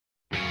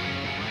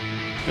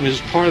I mean,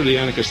 it's part of the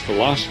anarchist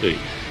philosophy.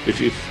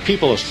 If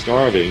people are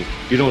starving,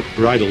 you don't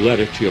write a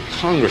letter to your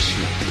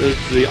congressman.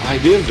 The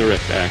idea of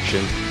direct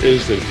action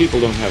is that if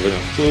people don't have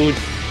enough food,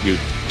 you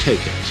take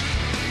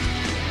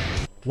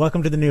it.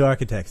 Welcome to The New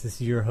Architects. This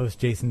is your host,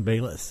 Jason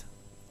Bayless.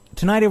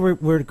 Tonight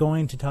we're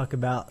going to talk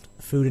about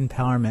food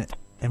empowerment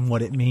and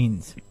what it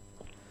means.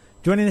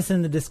 Joining us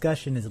in the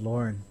discussion is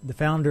Lauren, the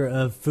founder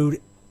of Food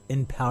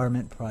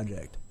Empowerment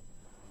Project.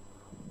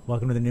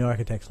 Welcome to The New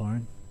Architects,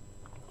 Lauren.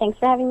 Thanks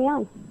for having me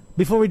on.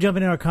 Before we jump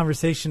into our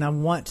conversation, I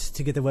want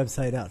to get the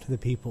website out to the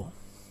people.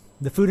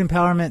 The Food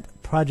Empowerment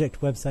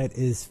Project website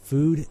is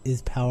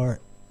foodispower.org.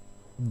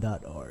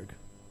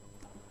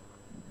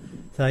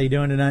 So how you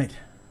doing tonight?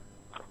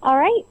 All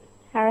right.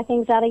 How are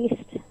things out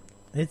east?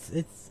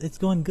 It's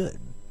going good.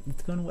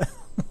 It's going well.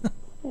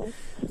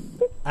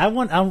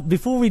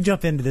 Before we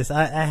jump into this,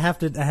 I have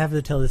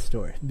to tell this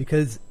story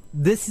because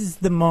this is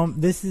a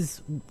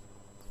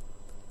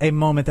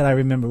moment that I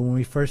remember when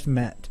we first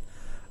met.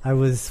 I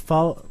was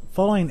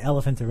following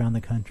elephants around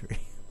the country.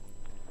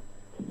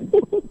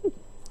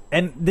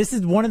 And this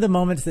is one of the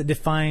moments that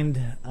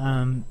defined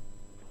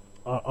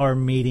our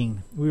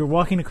meeting. We were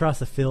walking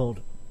across a field.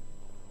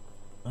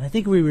 I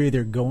think we were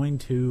either going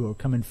to or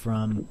coming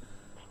from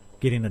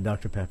getting a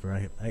Dr.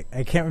 Pepper.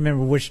 I can't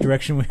remember which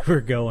direction we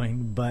were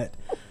going, but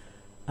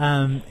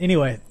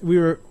anyway, we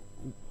were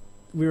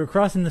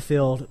crossing the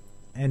field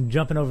and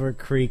jumping over a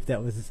creek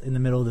that was in the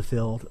middle of the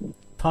field,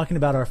 talking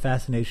about our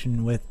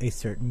fascination with a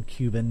certain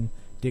Cuban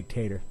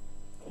dictator.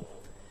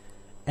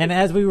 And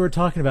as we were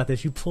talking about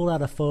this, you pulled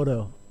out a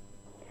photo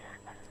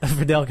of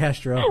Fidel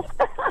Castro.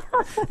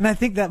 And I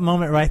think that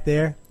moment right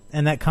there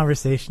and that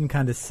conversation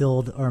kind of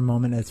sealed our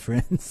moment as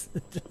friends.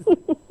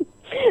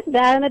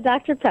 That and the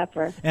Dr.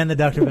 Pepper. And the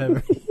Dr.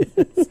 Pepper,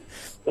 yes.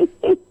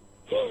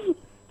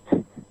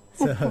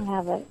 So, I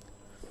have it.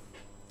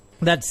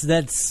 That's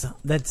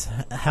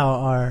how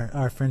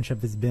our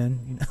friendship has been.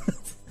 You know?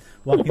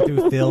 Walking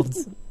through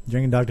fields,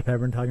 drinking Dr.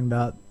 Pepper, and talking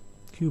about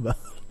Cuba.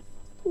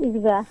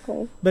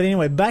 Exactly. But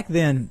anyway, back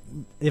then,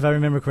 if I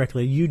remember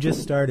correctly, you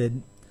just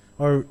started,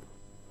 or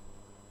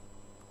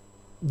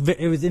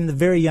it was in the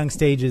very young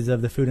stages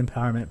of the Food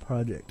Empowerment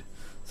Project.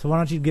 So why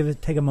don't you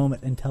take a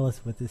moment and tell us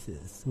what this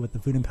is, what the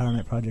Food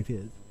Empowerment Project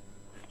is?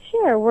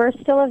 Sure. We're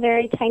still a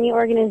very tiny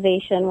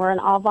organization. We're an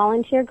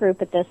all-volunteer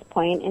group at this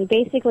point, and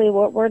basically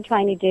what we're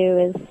trying to do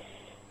is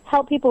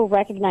help people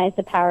recognize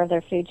the power of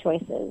their food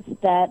choices.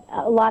 That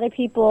a lot of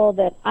people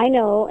that I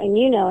know and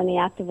you know in the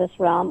activist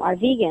realm are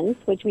vegans,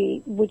 which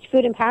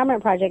Food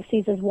Empowerment Project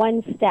sees as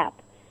one step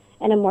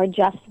in a more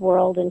just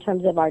world in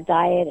terms of our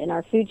diet and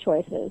our food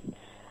choices.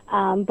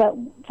 But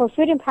for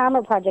Food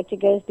Empowerment Project, it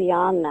goes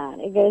beyond that.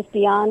 It goes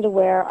beyond to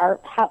where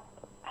how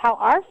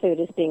our food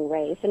is being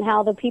raised and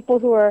how the people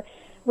who are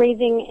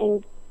raising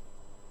and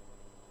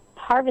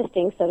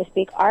harvesting, so to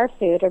speak, our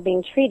food are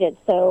being treated.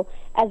 So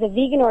as a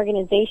vegan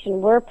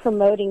organization, we're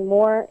promoting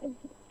more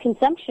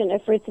consumption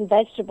of fruits and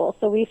vegetables.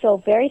 So we feel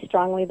very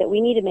strongly that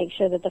we need to make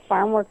sure that the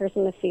farm workers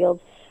in the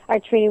fields are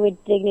treated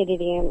with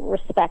dignity and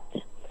respect.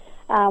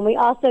 We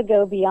also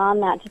go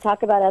beyond that to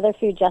talk about other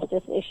food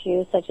justice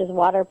issues such as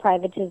water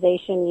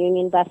privatization,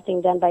 union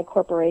busting done by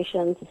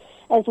corporations,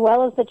 as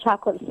well as the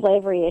chocolate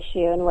slavery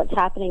issue and what's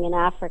happening in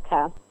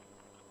Africa.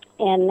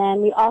 And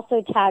then we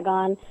also tag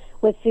on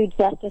with food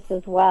justice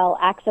as well,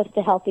 access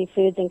to healthy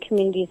foods in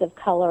communities of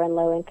color and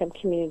low-income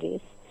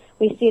communities.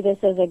 We see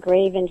this as a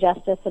grave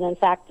injustice and, in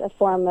fact, a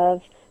form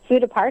of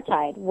food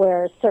apartheid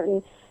where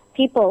certain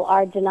people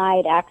are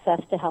denied access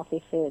to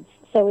healthy foods.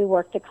 So we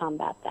work to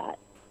combat that.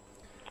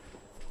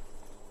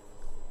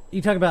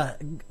 You talk about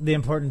the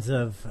importance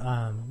of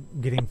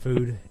getting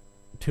food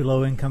to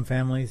low-income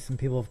families and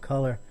people of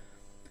color.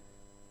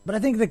 But I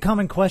think the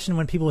common question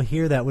when people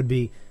hear that would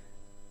be,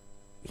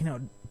 you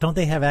know, don't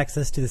they have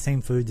access to the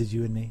same foods as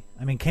you and me?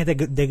 I mean, can't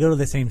they go to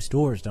the same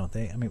stores, don't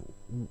they? I mean,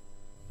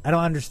 I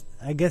don't understand.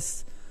 I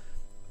guess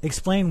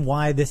explain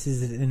why this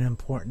is an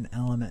important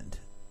element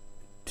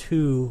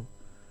to,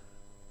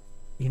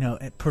 you know,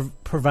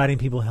 providing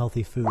people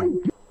healthy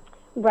food.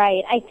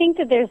 Right. I think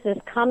that there's this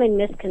common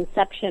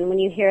misconception when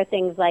you hear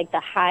things like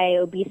the high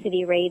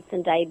obesity rates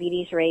and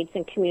diabetes rates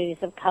in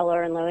communities of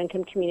color and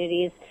low-income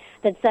communities,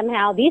 that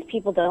somehow these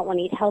people don't want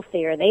to eat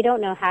healthy or they don't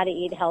know how to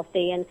eat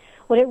healthy. And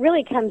what it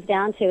really comes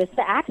down to is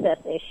the access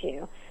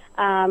issue.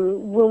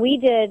 When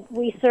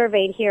we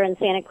surveyed here in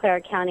Santa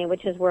Clara County,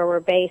 which is where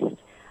we're based,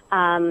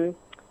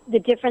 the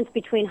difference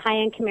between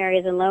high-income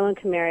areas and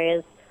low-income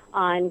areas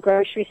on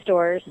grocery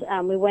stores.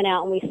 We went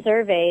out and we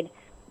surveyed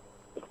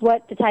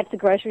what the types of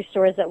grocery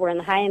stores that were in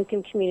the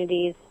high-income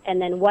communities and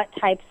then what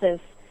types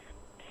of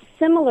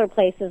similar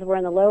places were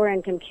in the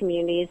lower-income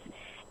communities.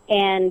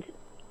 And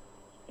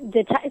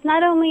it's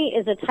not only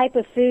is the type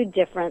of food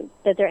different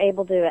that they're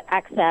able to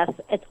access,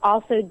 it's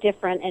also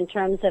different in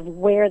terms of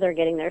where they're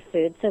getting their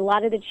food. So a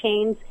lot of the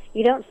chains,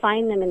 you don't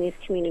find them in these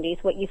communities.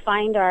 What you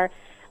find are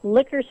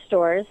liquor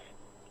stores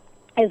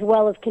as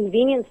well as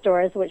convenience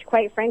stores, which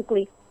quite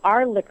frankly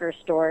are liquor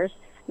stores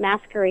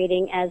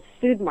masquerading as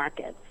food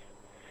markets.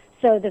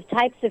 So the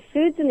types of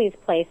foods in these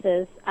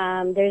places,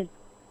 there's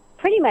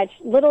pretty much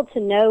little to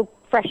no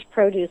fresh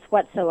produce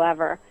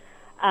whatsoever.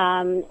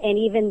 And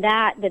even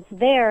that's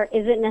there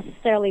isn't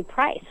necessarily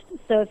priced.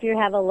 So if you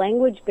have a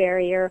language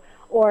barrier,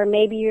 or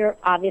maybe you're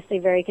obviously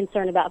very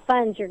concerned about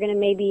funds, you're going to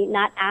maybe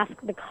not ask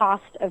the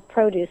cost of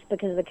produce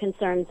because of the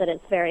concerns that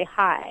it's very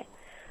high.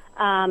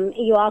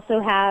 You also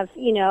have,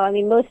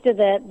 most of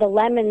the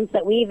lemons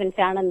that we even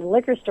found in the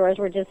liquor stores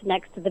were just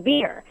next to the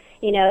beer.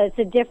 It's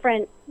a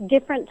different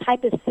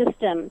type of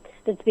system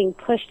that's being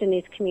pushed in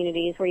these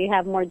communities where you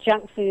have more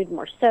junk food,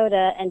 more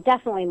soda, and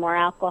definitely more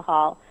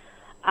alcohol.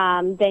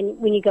 Than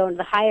when you go into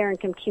the higher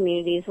income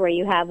communities where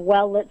you have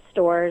well-lit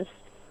stores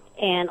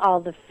and all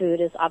the food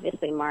is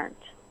obviously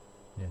marked.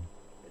 Yeah.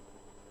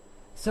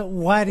 So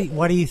why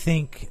do you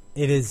think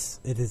it is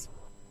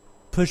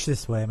pushed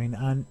this way? I mean,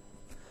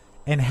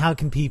 and what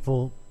can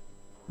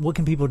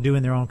people do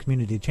in their own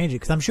community to change it?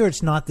 Because I'm sure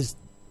it's not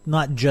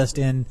just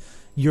in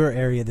your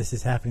area this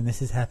is happening.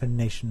 This has happened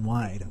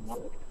nationwide.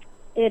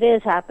 It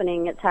is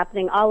happening. It's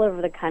happening all over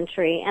the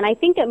country. And I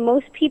think that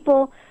most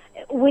people,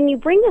 when you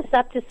bring this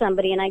up to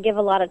somebody, and I give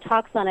a lot of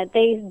talks on it,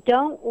 they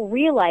don't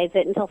realize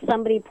it until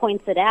somebody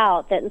points it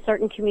out, that in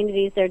certain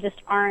communities there just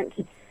aren't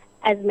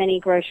as many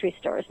grocery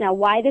stores. Now,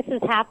 why this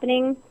is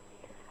happening,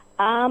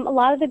 a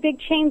lot of the big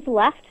chains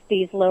left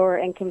these lower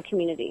income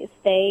communities.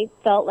 They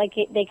felt like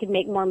they could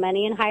make more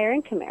money in higher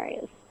income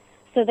areas.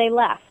 So they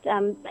left.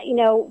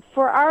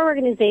 For our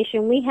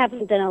organization, we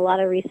haven't done a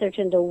lot of research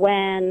into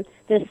when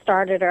this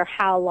started or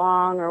how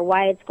long or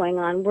why it's going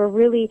on.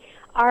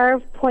 Our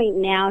point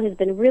now has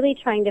been really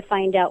trying to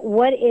find out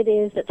what it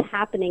is that's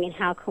happening and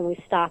how can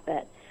we stop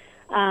it.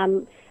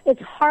 It's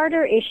a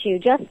harder issue,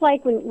 just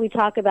like when we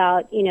talk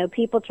about,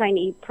 people trying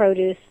to eat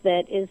produce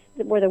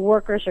where the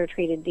workers are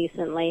treated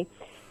decently.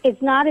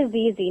 It's not as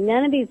easy.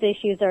 None of these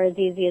issues are as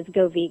easy as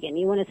go vegan.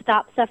 You want to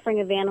stop suffering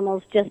of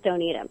animals, just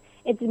don't eat them.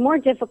 It's more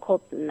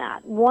difficult than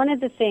that. One of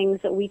the things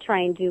that we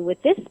try and do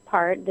with this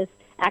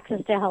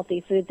access to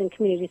healthy foods in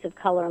communities of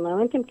color and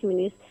low-income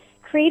communities,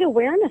 create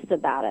awareness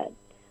about it.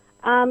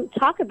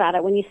 Talk about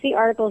it. When you see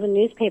articles in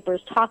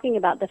newspapers talking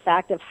about the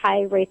fact of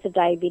high rates of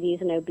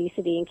diabetes and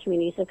obesity in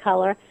communities of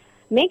color,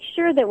 make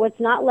sure that what's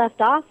not left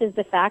off is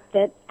the fact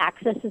that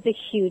access is a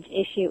huge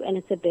issue and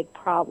it's a big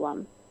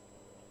problem.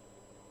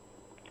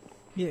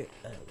 Yeah,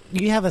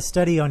 you have a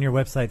study on your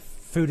website,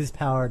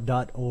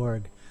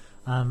 foodispower.org,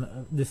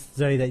 this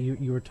study that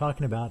you were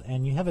talking about,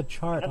 and you have a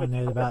chart on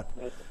there about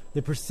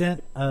the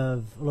percent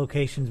of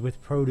locations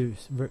with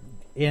produce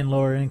in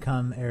lower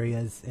income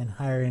areas and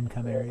higher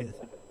income areas.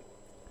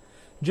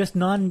 Just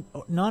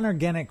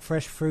non-organic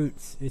fresh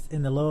fruits is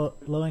in the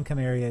low income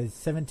area is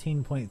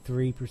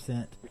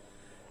 17.3%,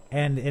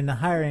 and in the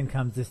higher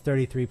incomes is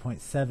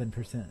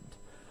 33.7%.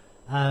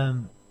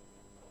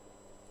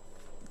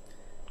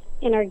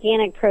 And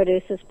organic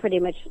produce is pretty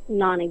much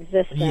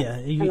non-existent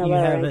in the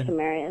lower income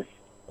areas.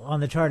 On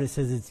the chart, it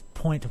says it's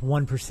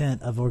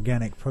 0.1% of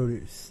organic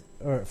produce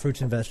or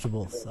fruits and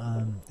vegetables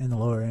in the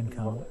lower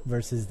income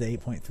versus the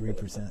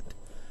 8.3%.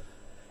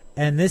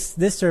 And this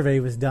survey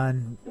was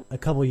done a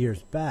couple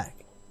years back.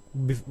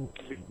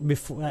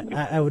 Before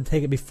I would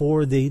take it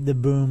before the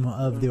boom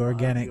of the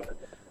organic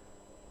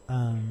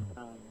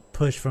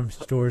push from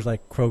stores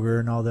like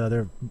Kroger and all the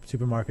other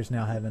supermarkets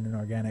now having an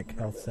organic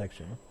health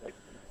section.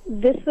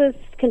 This was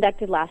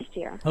conducted last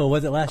year. Oh,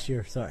 was it last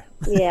year? Sorry.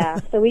 Yeah,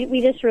 so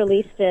we just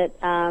released it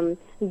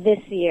this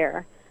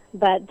year,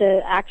 but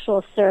the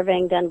actual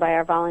surveying done by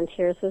our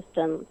volunteers was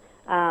done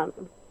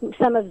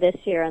some of this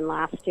year and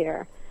last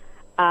year.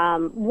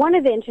 One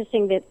of the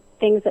interesting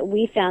things that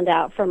we found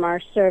out from our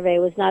survey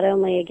was not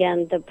only,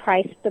 again, the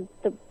price,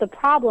 the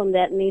problem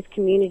that in these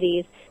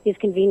communities, these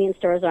convenience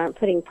stores aren't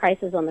putting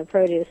prices on the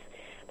produce,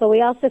 but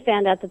we also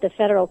found out that the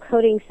federal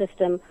coding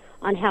system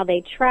on how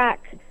they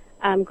track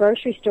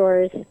grocery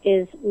stores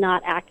is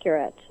not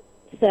accurate.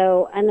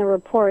 So in the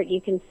report, you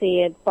can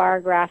see a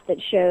bar graph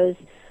that shows,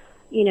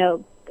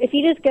 if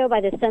you just go by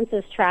the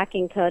census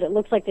tracking code, it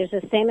looks like there's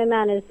the same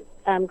amount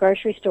of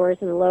grocery stores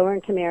in the lower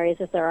income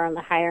areas as there are in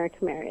the higher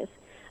income areas.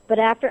 But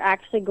after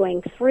actually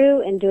going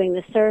through and doing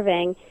the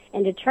surveying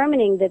and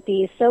determining that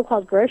these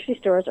so-called grocery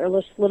stores are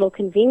little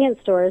convenience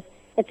stores,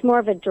 it's more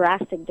of a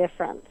drastic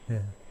difference. Yeah.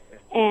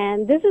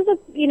 And this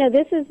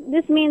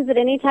means that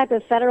any type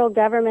of federal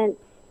government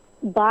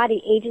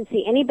body,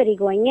 agency, anybody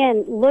going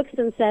in looks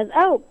and says,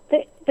 oh,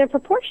 they're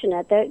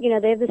proportionate. They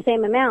have the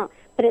same amount.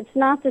 But it's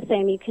not the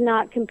same. You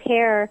cannot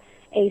compare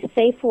a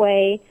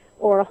Safeway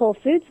or a Whole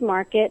Foods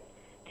market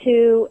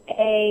to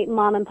a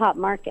mom-and-pop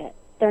market.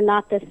 They're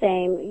not the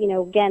same.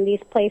 Again,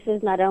 these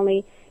places not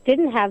only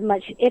didn't have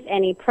much, if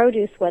any,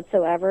 produce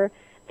whatsoever,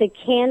 the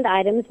canned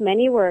items,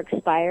 many were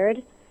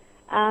expired,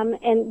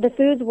 and the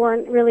foods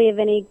weren't really of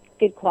any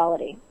good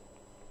quality.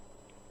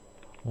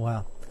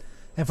 Wow.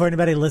 And for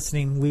anybody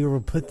listening, we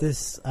will put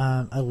this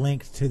a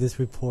link to this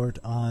report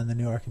on the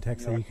New Architect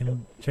so you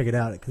can check it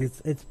out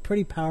because it's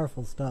pretty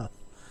powerful stuff.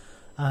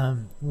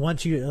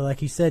 Once you,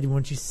 like you said,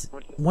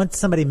 once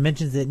somebody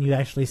mentions it and you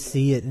actually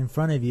see it in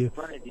front of you,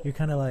 you're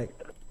kind of like,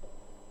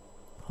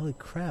 holy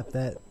crap,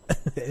 that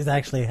is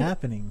actually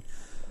happening.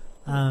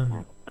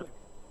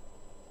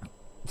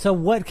 So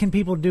what can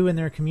people do in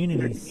their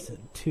communities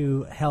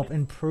to help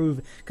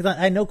improve? Because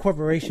I know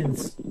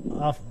corporations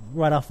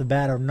right off the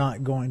bat are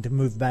not going to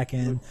move back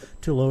in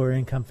to lower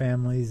income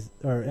families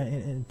or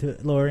to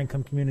lower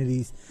income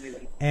communities,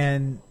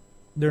 and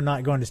they're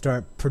not going to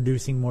start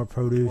producing more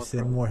produce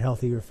and more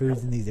healthier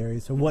foods in these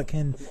areas. So what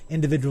can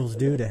individuals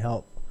do to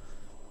help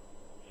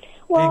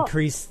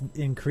increase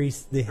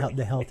the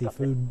healthy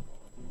food?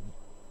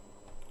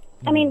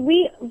 I mean,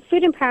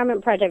 Food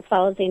Empowerment Project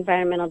follows the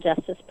environmental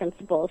justice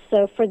principles.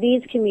 So for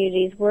these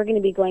communities, we're going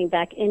to be going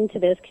back into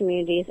those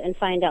communities and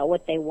find out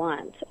what they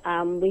want.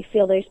 We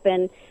feel there's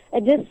been a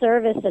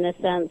disservice in a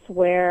sense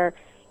where,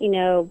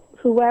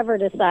 whoever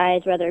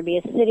decides, whether it be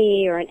a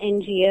city or an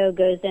NGO,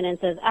 goes in and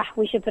says,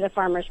 we should put a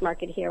farmer's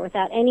market here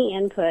without any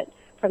input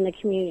from the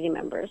community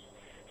members.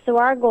 So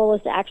our goal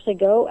is to actually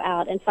go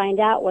out and find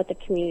out what the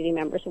community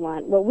members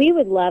want. What we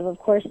would love, of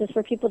course, is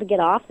for people to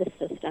get off the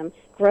system,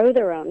 grow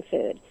their own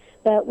food.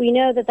 But we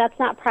know that that's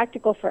not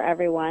practical for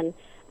everyone,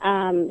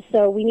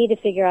 so we need to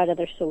figure out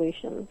other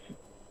solutions.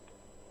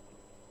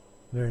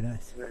 Very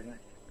nice. Very nice.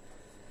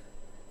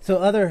 So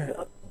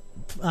other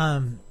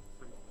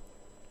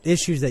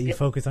issues that you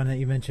focus on that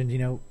you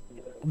mentioned,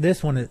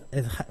 this one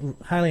is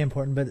highly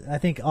important, but I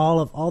think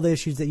all the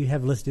issues that you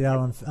have listed out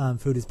on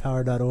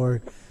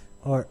foodispower.org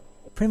are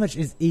pretty much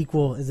as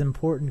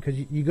important, because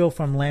you go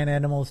from land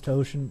animals to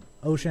ocean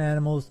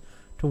animals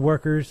to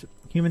workers,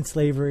 human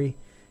slavery,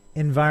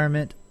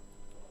 environment,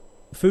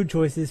 food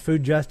choices,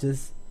 food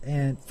justice,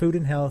 and food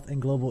and health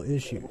and global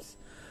issues.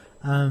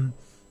 You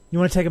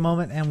want to take a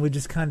moment and we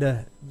just kind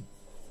of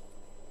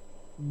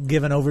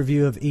give an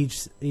overview of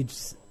each sure.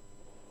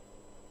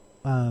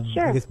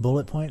 I guess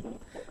bullet point?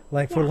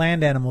 For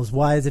land animals,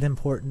 why is it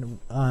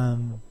important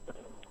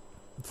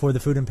for the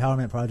Food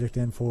Empowerment Project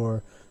and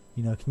for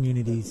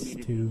communities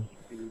to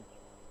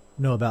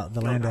know about the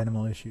land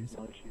animal issues?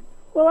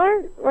 Well,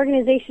 our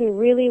organization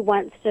really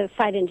wants to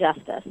fight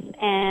injustice,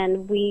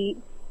 and we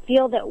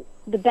feel that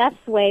the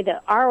best way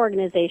that our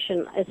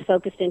organization is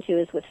focused into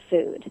is with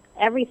food.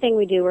 Everything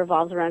we do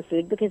revolves around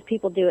food because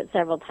people do it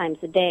several times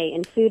a day,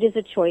 and food is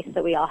a choice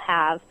that we all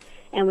have,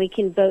 and we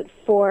can vote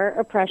for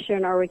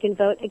oppression or we can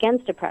vote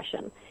against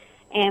oppression.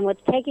 And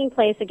what's taking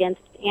place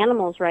against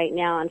animals right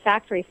now on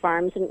factory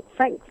farms, and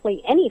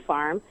frankly any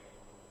farm,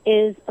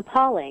 is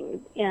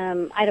appalling.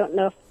 I don't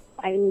know if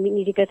I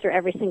need to go through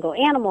every single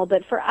animal,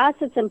 but for us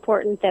it's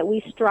important that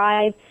we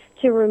strive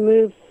to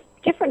remove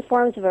different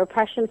forms of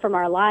oppression from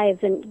our lives,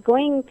 and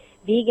going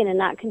vegan and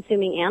not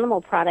consuming animal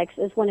products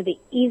is one of the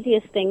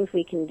easiest things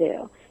we can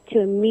do to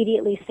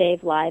immediately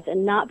save lives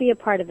and not be a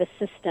part of a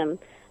system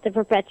that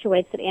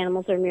perpetuates that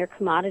animals are mere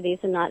commodities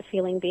and not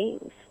feeling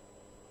beings.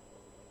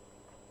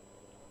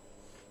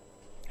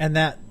 And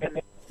that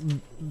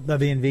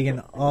being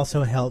vegan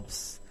also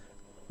helps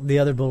the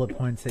other bullet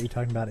points that you're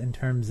talking about in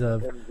terms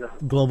of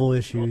global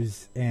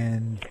issues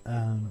and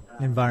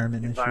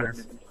environment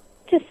issues.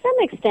 To some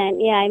extent,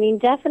 yeah. I mean,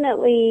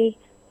 definitely,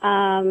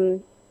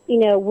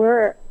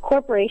 we're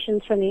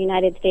corporations from the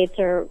United States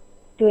are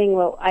doing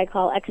what I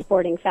call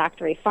exporting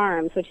factory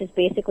farms, which is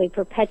basically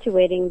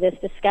perpetuating this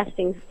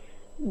disgusting,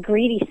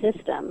 greedy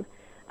system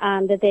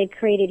that they've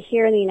created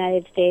here in the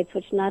United States,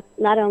 which not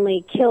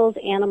only kills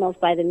animals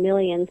by the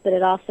millions, but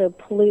it also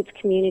pollutes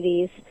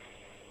communities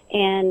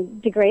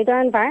and degrades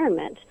our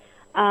environment.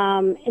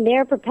 And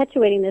they're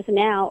perpetuating this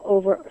now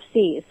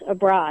overseas,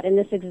 abroad, and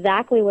this is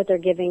exactly what they're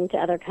giving to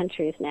other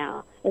countries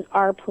now, is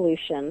our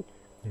pollution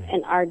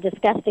and our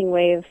disgusting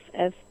way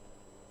of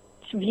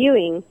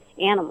viewing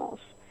animals.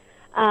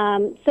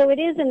 So it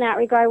is in that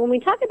regard. When we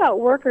talk about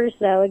workers,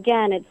 though,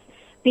 again, it's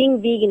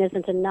being vegan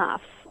isn't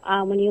enough.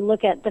 When you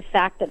look at the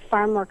fact that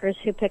farm workers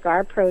who pick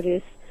our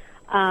produce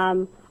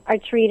are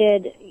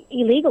treated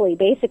illegally,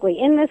 basically,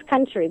 in this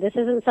country. This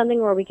isn't something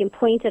where we can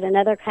point at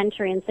another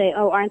country and say,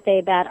 oh, aren't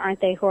they bad,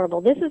 aren't they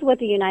horrible? This is what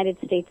the United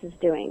States is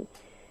doing.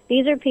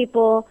 These are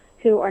people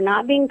who are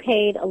not being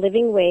paid a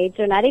living wage.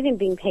 They're not even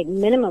being paid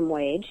minimum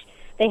wage.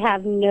 They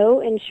have no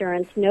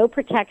insurance, no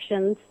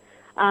protections.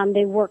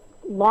 They work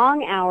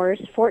long hours,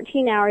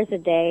 14 hours a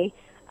day,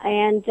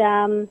 and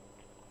are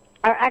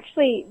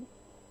actually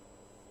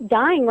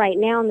dying right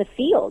now in the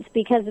fields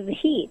because of the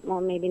heat.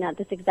 Well, maybe not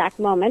this exact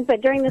moment,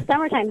 but during the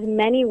summer times,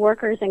 many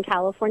workers in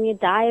California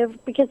die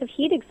because of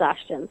heat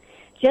exhaustion.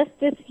 Just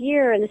this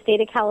year in the state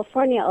of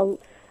California,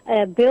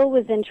 a bill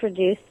was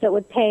introduced that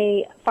would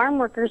pay farm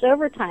workers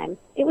overtime.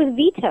 It was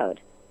vetoed.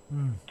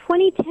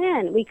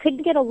 2010, we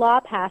couldn't get a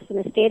law passed in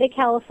the state of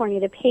California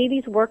to pay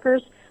these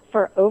workers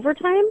for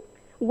overtime.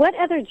 What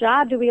other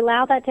job do we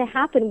allow that to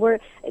happen where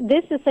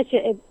this is such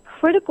a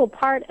critical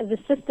part of the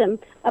system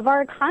of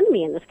our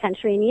economy in this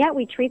country, and yet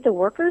we treat the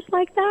workers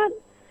like that?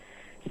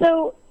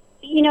 So,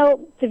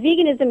 the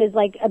veganism is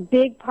like a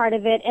big part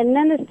of it, and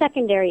then the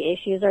secondary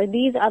issues are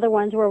these other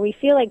ones where we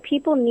feel like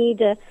people need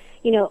to,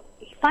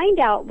 find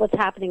out what's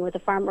happening with the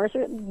farm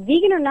workers.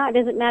 Vegan or not,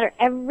 doesn't matter.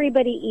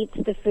 Everybody eats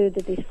the food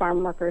that these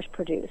farm workers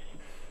produce,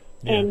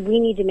 and we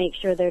need to make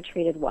sure they're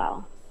treated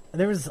well.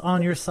 There was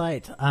on your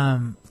site,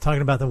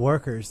 talking about the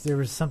workers, there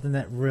was something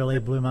that really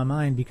blew my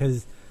mind,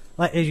 because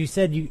like as you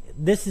said,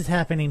 this is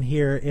happening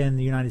here in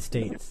the United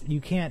States.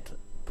 You can't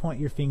point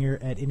your finger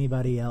at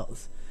anybody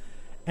else.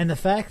 And the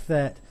fact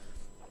that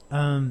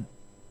on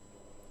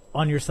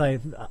your site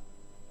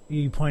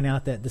you point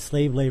out that the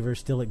slave labor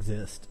still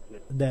exists,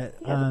 that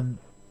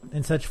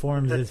in such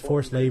forms as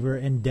forced labor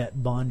and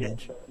debt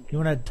bondage. You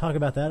want to talk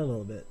about that a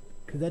little bit?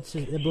 Because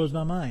it blows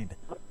my mind.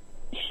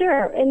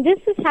 Sure, and this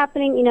is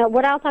happening,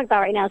 what I'll talk about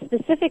right now,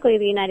 specifically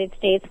the United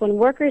States, when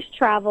workers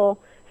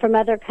travel from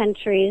other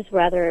countries,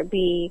 whether it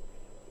be,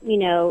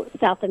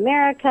 South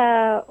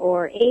America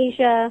or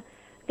Asia,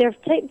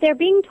 they're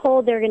being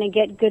told they're going to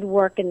get good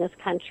work in this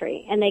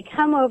country, and they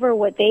come over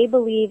what they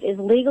believe is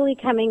legally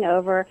coming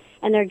over,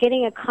 and they're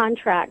getting a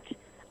contract.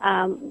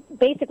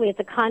 Basically, it's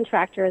a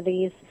contractor.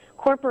 These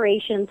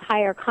corporations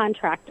hire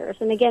contractors.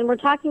 And again, we're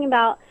talking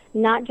about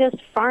not just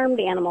farmed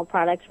animal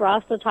products. We're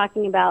also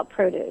talking about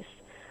produce.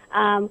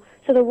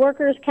 So the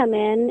workers come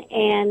in,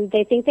 and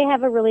they think they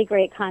have a really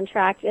great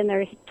contract, and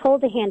they're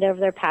told to hand over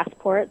their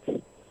passports.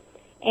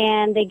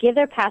 And they give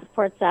their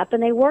passports up,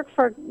 and they work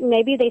for,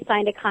 maybe they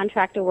signed a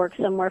contract to work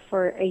somewhere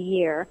for a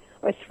year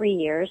or 3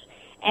 years.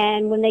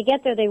 And when they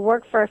get there, they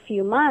work for a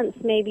few months,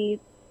 maybe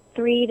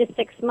 3 to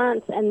 6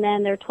 months, and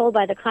then they're told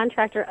by the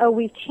contractor, oh,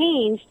 we've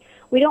changed.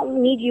 We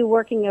don't need you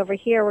working over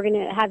here. We're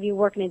going to have you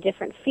work in a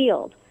different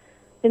field.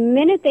 The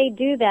minute they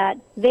do that,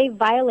 they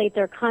violate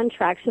their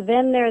contract, so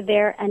then they're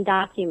there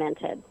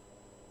undocumented.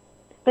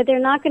 But they're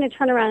not going to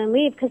turn around and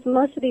leave because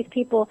most of these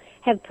people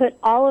have put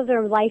all of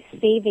their life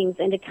savings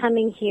into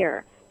coming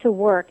here to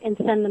work and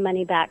send the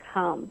money back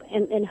home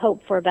and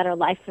hope for a better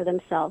life for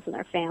themselves and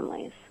their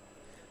families.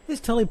 This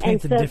totally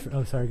paints a different...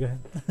 Oh, sorry, go ahead.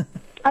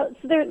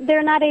 So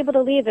they're not able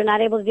to leave. They're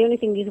not able to do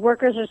anything. These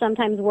workers are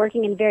sometimes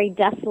working in very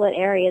desolate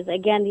areas.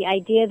 Again, the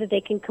idea that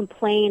they can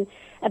complain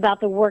about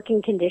the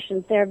working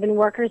conditions. There have been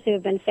workers who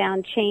have been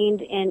found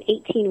chained in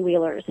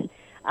 18-wheelers,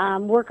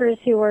 workers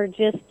who are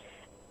just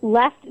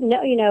left,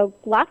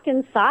 locked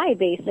inside,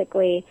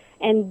 basically,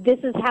 and this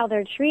is how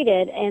they're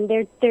treated, and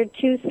they're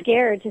too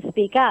scared to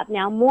speak up.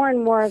 Now, more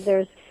and more,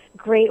 there's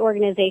great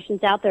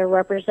organizations out there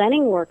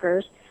representing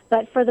workers,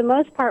 but for the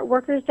most part,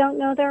 workers don't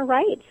know their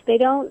rights. They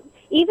don't.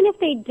 Even if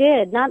they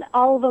did, not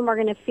all of them are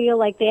going to feel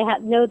like they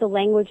know the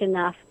language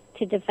enough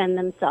to defend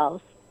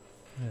themselves.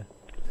 Yeah.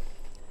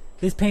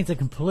 This paints a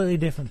completely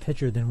different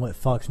picture than what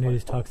Fox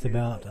News talks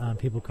about,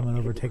 people coming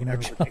over taking our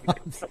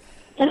jobs.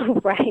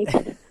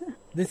 Right.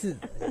 This is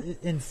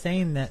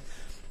insane that,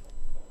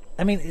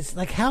 it's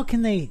like, how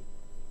can they,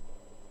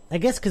 I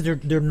guess because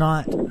they're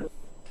not,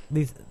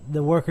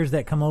 the workers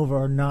that come over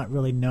are not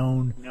really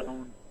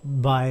known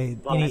by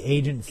any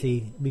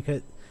agency,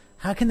 because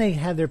how can they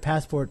have their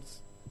passports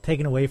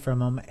taken away from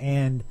them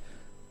and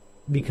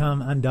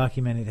become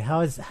undocumented? How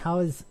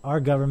is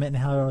our government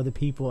and how are the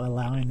people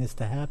allowing this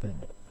to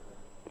happen?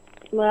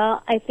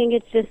 Well, I think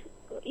it's just,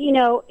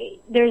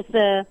 there's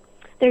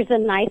a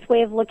nice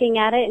way of looking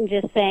at it and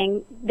just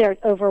saying they're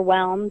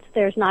overwhelmed.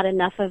 There's not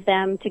enough of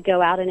them to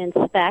go out and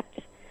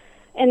inspect.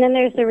 And then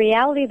there's the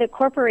reality that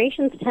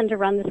corporations tend to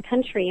run this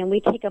country, and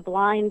we take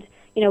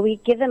we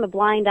give them a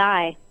blind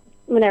eye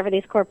whenever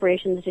these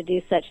corporations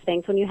do such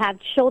things. When you have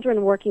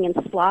children working in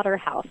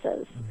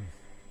slaughterhouses,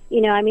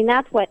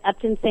 that's what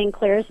Upton St.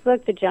 Clair's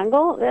book, The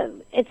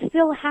Jungle, it's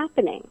still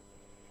happening.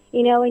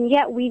 And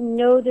yet we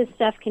know this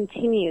stuff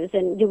continues.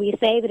 And do we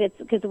say that it's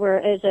because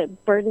it's a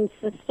burdened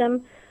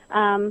system,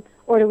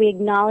 or do we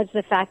acknowledge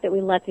the fact that we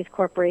let these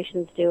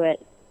corporations do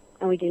it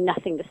and we do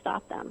nothing to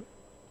stop them?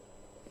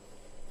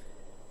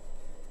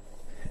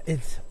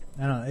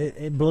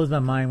 It blows my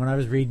mind when I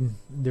was reading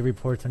the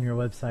reports on your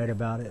website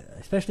about it,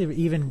 especially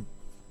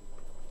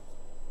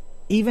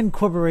even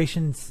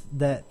corporations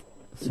that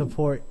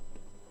support,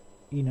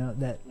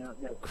 that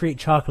create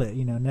chocolate,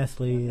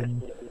 Nestle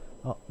and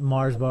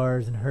Mars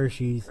bars and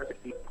Hershey's,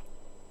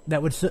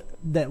 that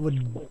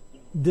would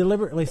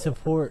deliberately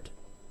support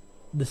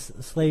the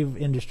slave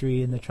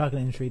industry and the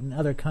chocolate industry in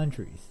other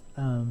countries,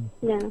 and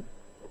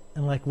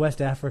like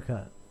West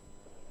Africa.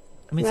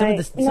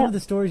 Right. Some of the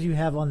stories you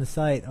have on the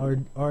site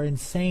are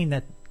insane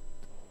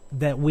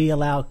that we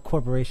allow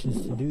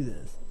corporations to do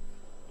this.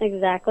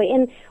 Exactly.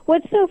 And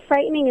what's so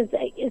frightening is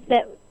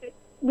that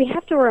we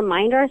have to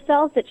remind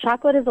ourselves that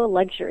chocolate is a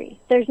luxury.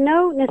 There's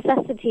no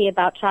necessity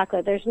about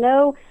chocolate. There's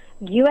no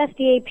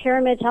USDA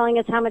pyramid telling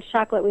us how much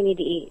chocolate we need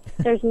to eat.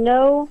 There's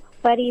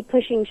nobody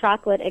pushing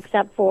chocolate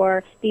except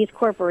for these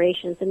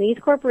corporations. And these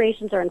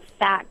corporations are, in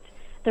fact,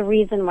 the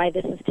reason why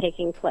this is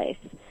taking place.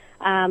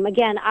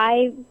 Again,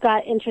 I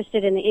got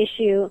interested in the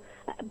issue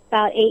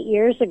about 8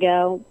 years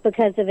ago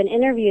because of an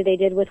interview they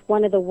did with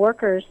one of the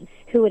workers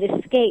who had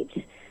escaped.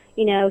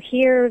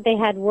 Here they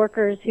had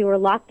workers who were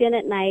locked in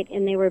at night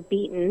and they were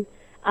beaten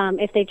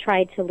if they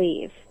tried to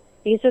leave.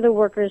 These are the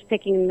workers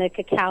picking the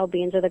cacao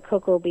beans or the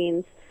cocoa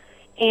beans.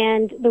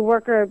 And the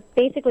worker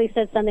basically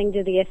said something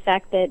to the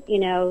effect that,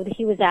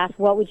 he was asked,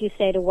 what would you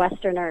say to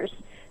Westerners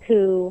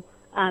who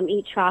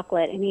eat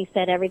chocolate. And he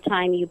said, every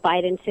time you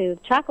bite into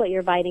chocolate,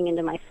 you're biting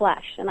into my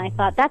flesh. And I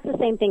thought that's the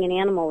same thing an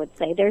animal would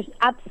say. There's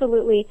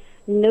absolutely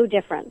no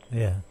difference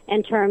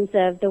in terms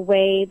of the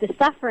way the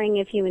suffering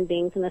of human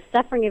beings and the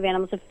suffering of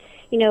animals.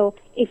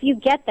 If you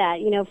get that,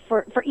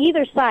 for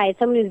either side,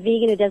 someone who's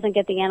vegan who doesn't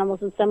get the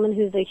animals and someone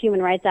who's a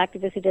human rights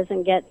activist who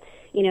doesn't get,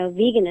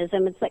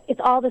 veganism,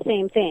 it's all the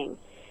same thing.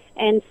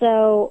 And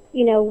so,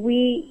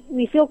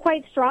 we feel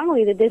quite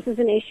strongly that this is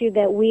an issue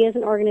that we as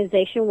an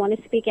organization want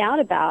to speak out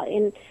about.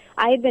 And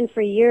I had been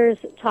for years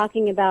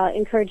talking about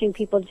encouraging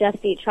people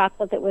just to eat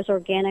chocolate that was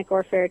organic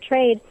or fair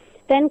trade,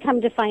 then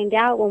come to find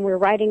out when we're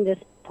writing this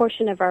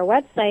portion of our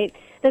website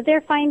that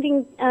they're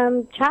finding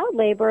child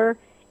labor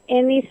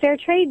in these fair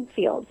trade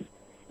fields.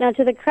 Now,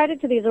 to the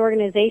credit to these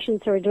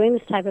organizations who are doing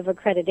this type of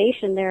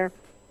accreditation, they're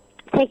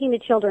taking the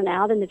children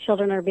out and the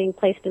children are being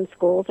placed in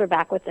schools or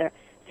back with their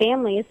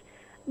families.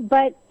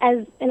 But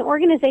as an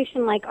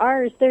organization like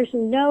ours, there's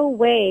no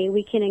way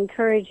we can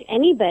encourage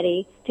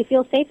anybody to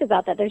feel safe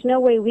about that. There's no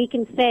way we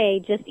can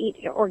say just eat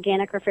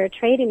organic or fair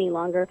trade any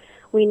longer.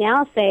 We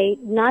now say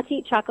not to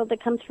eat chocolate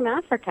that comes from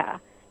Africa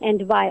and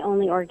to buy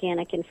only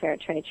organic and fair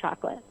trade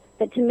chocolate,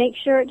 but to make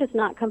sure it does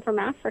not come from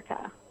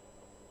Africa.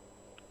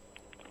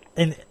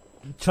 And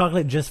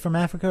chocolate just from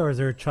Africa, or is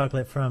there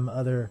chocolate from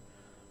other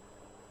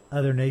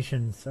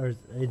nations, or is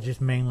it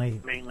just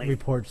mainly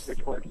reports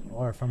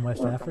are from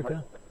West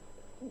Africa?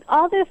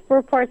 All the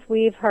reports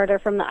we've heard are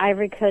from the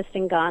Ivory Coast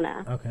and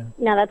Ghana. Okay.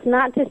 Now, that's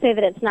not to say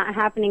that it's not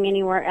happening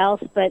anywhere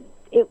else, but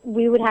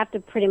we would have to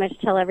pretty much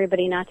tell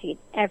everybody not to eat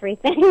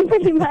everything,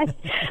 pretty much,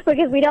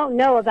 because we don't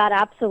know about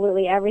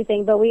absolutely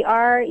everything. But we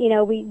are,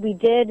 we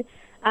did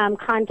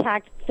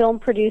contact film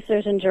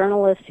producers and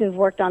journalists who've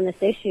worked on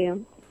this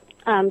issue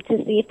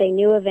to see if they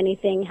knew of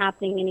anything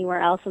happening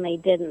anywhere else, and they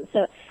didn't.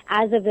 So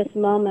as of this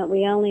moment,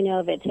 we only know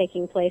of it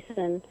taking place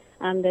in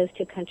those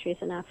two countries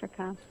in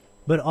Africa.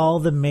 But all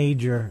the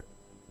major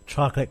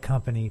chocolate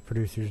company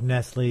producers,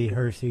 Nestle,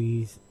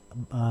 Hershey's,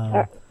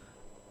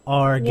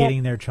 are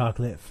getting their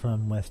chocolate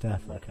from West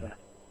Africa.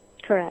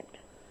 Correct.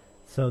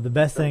 So the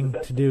best thing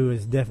to do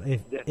is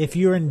if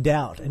you're in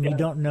doubt and you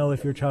don't know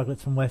if your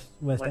chocolate's from West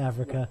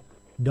Africa,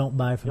 don't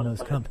buy from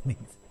those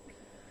companies.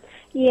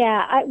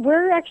 Yeah,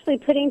 we're actually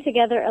putting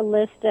together a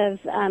list of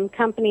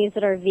companies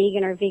that are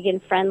vegan or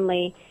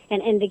vegan-friendly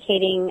and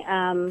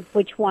indicating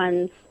which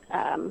ones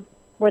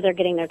where they're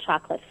getting their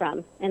chocolate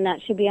from. And that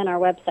should be on our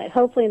website,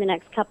 hopefully in the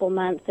next couple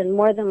months. And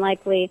more than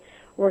likely,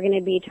 we're going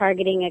to be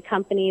targeting a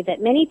company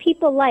that many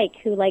people like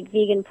who like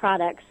vegan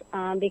products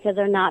because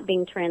they're not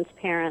being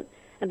transparent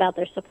about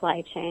their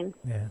supply chain.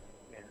 Yeah.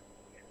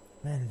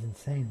 That is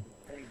insane.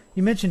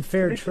 You mentioned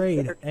fair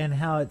trade and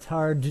how it's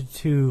hard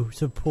to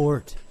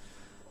support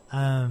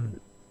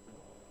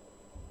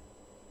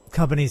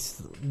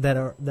companies that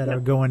are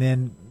going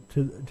in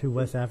to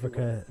West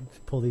Africa to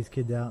pull these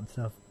kids out and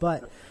stuff.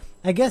 But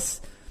I guess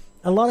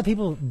a lot of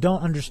people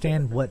don't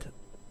understand what,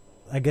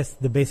 I guess,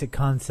 the basic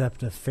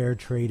concept of fair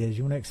trade is.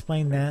 You want to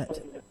explain that,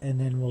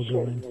 and then we'll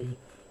go into...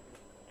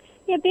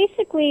 Yeah,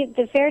 basically,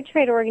 the fair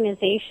trade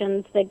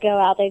organizations that go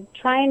out, they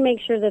try and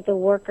make sure that the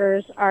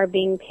workers are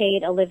being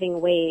paid a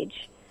living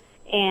wage.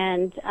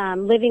 And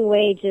living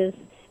wage is,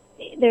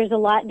 there's a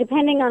lot,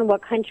 depending on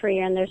what country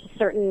you're in, there's a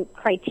certain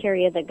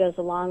criteria that goes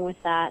along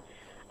with that.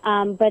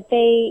 But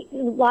a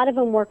lot of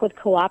them work with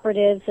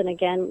cooperatives, and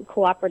again,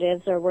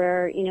 cooperatives are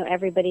where,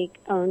 everybody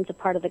owns a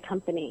part of the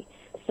company,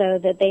 so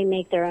that they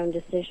make their own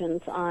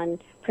decisions on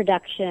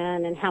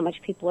production and how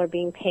much people are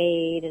being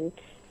paid and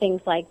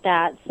things like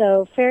that.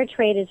 So fair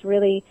trade is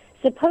really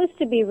supposed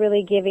to be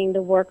really giving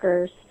the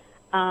workers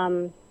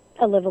a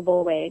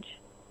livable wage.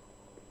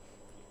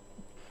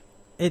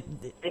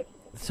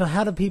 So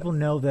how do people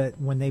know that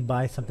when they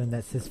buy something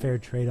that says fair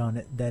trade on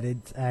it, that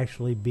it's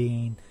actually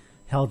being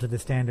held to the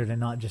standard and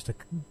not just a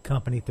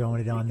company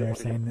throwing it on there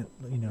saying that,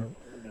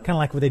 kind of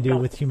like what they do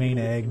with humane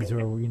eggs or,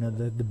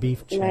 the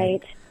beef check.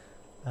 Right.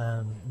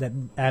 That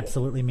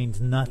absolutely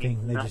means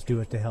nothing. They just do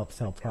it to help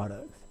sell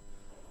products.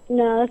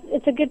 No,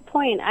 it's a good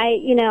point.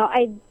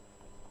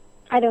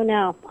 I don't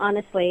know,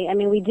 honestly. I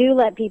mean, we do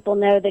let people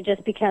know that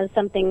just because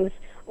something's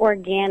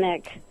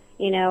organic,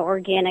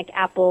 organic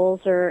apples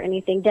or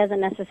anything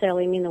doesn't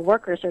necessarily mean the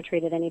workers are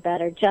treated any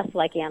better, just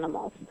like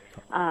animals.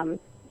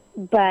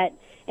 But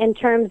in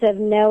terms of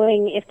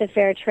knowing if the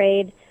fair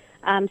trade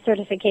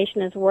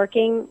certification is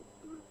working,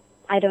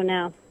 I don't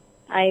know.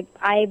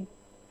 I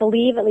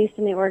believe, at least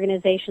in the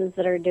organizations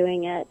that are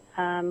doing it,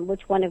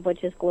 one of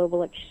which is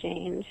Global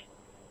Exchange.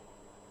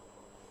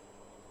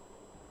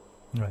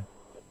 Right.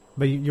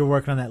 But you're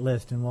working on that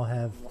list, and we'll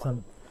have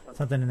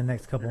something in the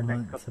next couple of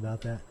months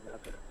about that.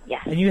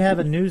 Yeah. And you have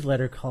a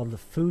newsletter called The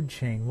Food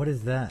Chain. What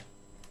is that?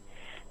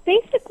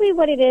 Basically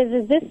what it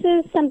is this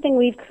is something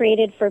we've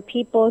created for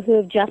people who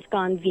have just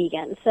gone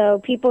vegan. So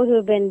people who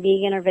have been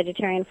vegan or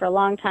vegetarian for a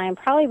long time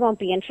probably won't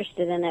be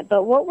interested in it.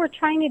 But what we're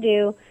trying to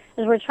do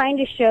is we're trying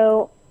to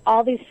show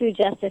all these food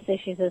justice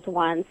issues as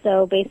one.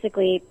 So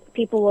basically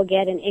people will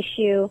get an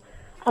issue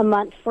a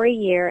month for a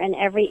year, and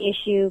every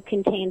issue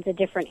contains a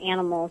different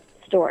animal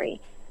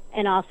story.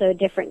 and also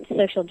different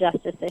social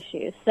justice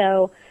issues.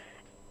 So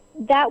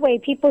that way,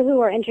 people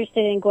who are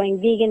interested in going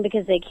vegan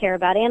because they care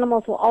about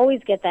animals will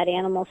always get that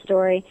animal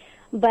story.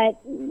 But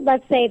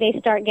let's say they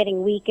start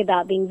getting weak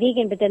about being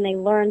vegan, but then they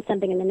learn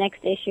something in the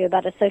next issue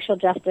about a social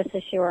justice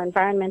issue or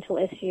environmental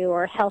issue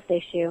or health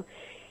issue.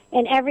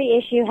 And every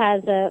issue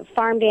has a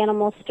farmed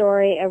animal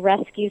story, a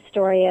rescue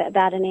story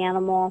about an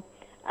animal,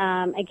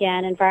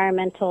 again,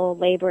 environmental,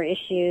 labor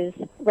issues,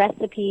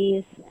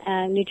 recipes,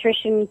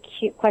 nutrition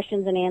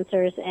questions and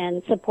answers,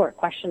 and support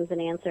questions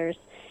and answers,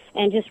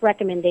 and just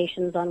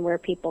recommendations on where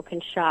people can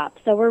shop.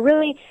 So we're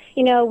really,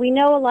 we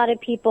know a lot of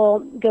people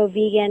go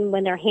vegan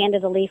when they're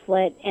handed a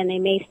leaflet and they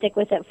may stick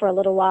with it for a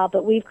little while,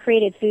 but we've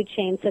created food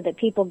chains so that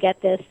people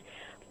get this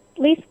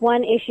at least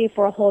one issue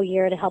for a whole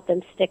year to help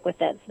them stick with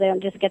it, so they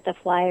don't just get the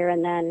flyer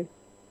and then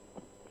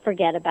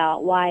forget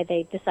about why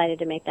they decided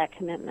to make that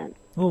commitment.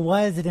 Well,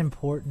 why is it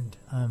important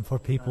for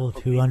people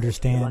to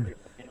understand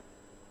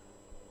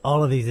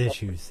all of these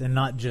issues and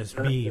not just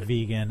be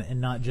vegan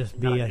and not just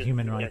be a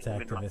human rights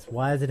activist?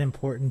 Why is it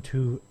important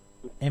to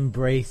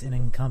embrace and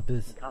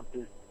encompass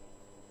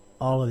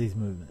all of these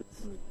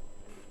movements?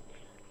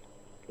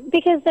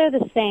 Because they're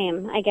the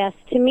same, I guess.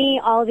 To me,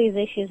 all of these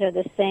issues are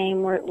the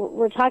same.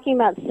 We're talking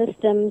about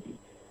systems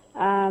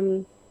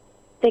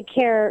that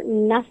care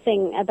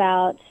nothing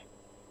about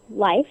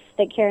life,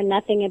 that care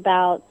nothing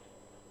about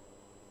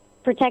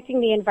protecting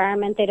the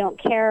environment. They don't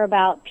care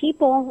about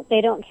people.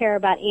 They don't care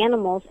about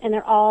animals, and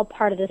they're all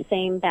part of the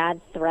same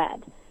bad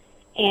thread.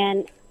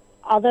 And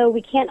although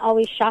we can't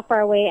always shop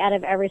our way out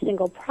of every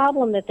single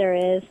problem that there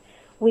is,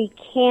 we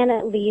can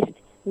at least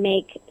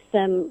make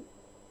some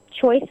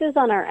choices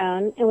on our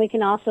own, and we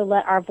can also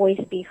let our voice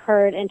be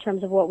heard in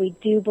terms of what we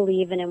do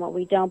believe in and what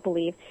we don't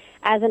believe.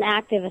 As an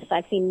activist,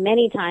 I've seen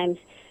many times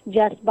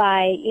just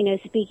by,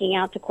 speaking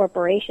out to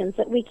corporations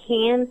that we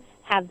can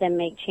have them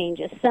make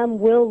changes. Some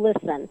will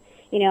listen,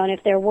 and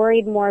if they're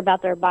worried more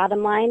about their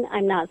bottom line,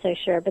 I'm not so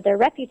sure. But their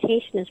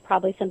reputation is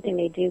probably something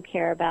they do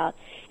care about.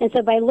 And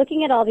so by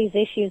looking at all these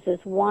issues as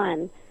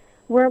one,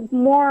 we're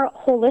more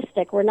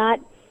holistic. We're not,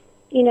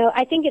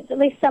 I think it's, at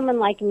least someone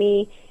like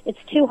me, it's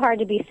too hard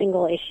to be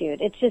single-issued.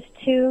 It's just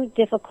too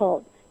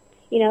difficult.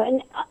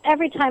 And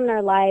every time in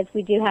our lives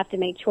we do have to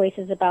make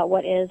choices about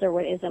what is or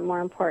what isn't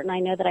more important. I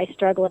know that I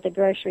struggle at the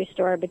grocery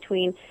store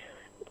between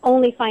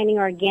only finding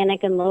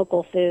organic and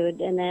local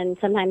food and then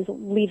sometimes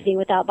leaving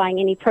without buying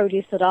any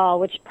produce at all,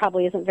 which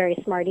probably isn't very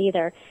smart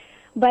either.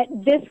 But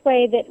this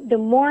way, that the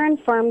more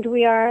informed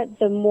we are,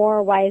 the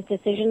more wise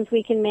decisions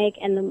we can make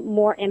and the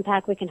more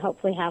impact we can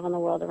hopefully have on the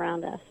world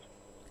around us.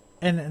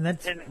 And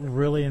that's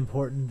really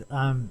important,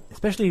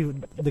 especially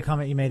the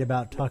comment you made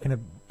about talking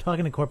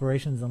to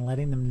corporations and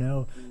letting them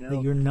know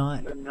that you're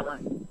not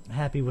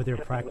happy with their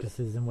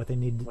practices and what they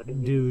need to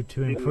do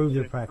to improve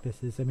their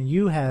practices. I mean,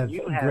 you have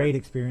great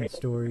experience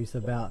stories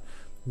about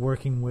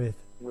working with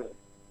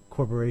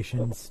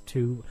corporations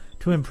to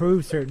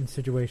improve certain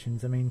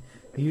situations. I mean,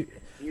 you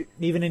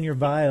even in your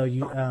bio,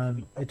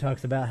 it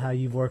talks about how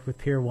you've worked with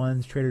Pier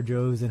 1's, Trader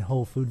Joe's, and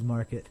Whole Foods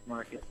Market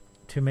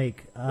to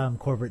make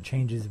corporate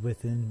changes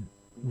within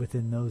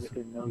those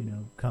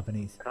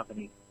companies.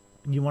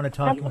 You want to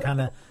talk and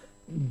kind of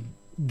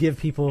give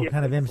people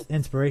kind of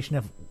inspiration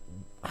of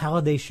how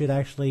they should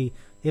actually,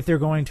 if they're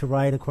going to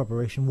write a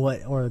corporation,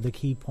 what are the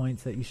key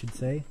points that you should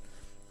say,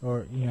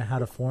 or how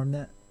to form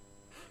that?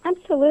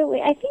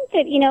 Absolutely. I think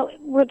that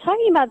we're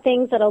talking about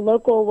things at a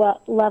local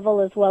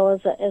level as well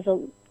as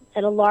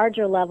at a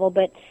larger level,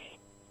 but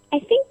I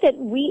think that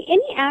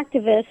any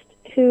activist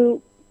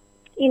who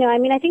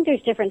I think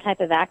there's different type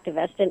of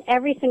activists, and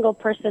every single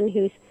person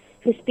who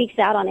speaks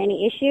out on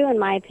any issue, in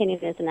my opinion,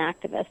 is an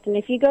activist. And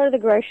if you go to the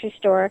grocery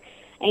store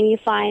and you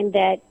find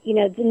that,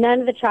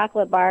 none of the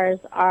chocolate bars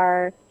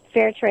are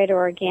fair trade or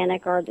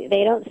organic, or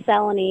they don't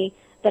sell any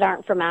that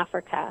aren't from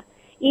Africa,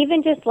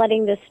 even just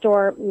letting the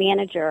store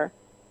manager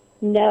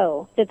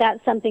know that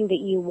that's something that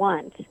you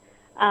want.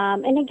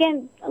 And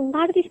again, a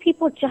lot of these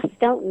people just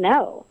don't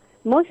know.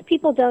 Most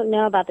people don't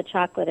know about the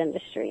chocolate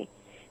industry.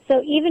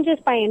 So even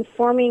just by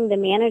informing the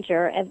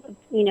manager,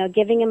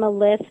 giving him a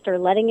list or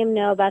letting him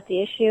know about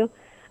the issue,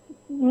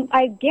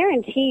 I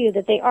guarantee you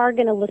that they are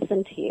going to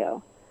listen to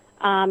you.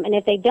 And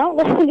if they don't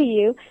listen to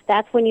you,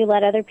 that's when you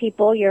let other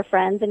people, your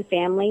friends and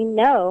family,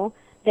 know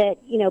that,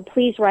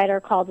 please write or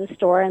call the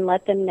store and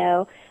let them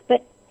know.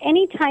 But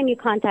anytime you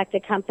contact a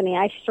company,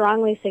 I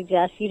strongly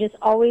suggest you just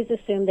always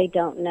assume they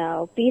don't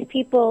know. These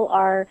people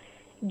are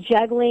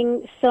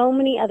juggling so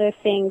many other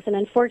things, and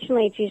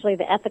unfortunately it's usually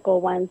the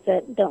ethical ones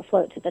that don't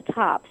float to the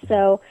top.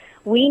 So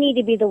we need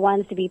to be the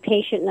ones to be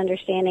patient and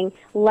understanding,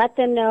 let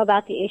them know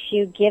about the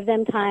issue, give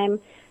them time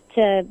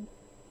to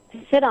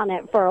sit on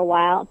it for a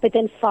while, but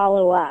then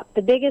follow up.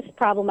 The biggest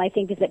problem, I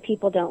think, is that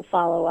people don't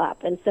follow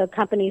up, and so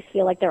companies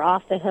feel like they're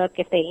off the hook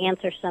if they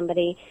answer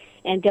somebody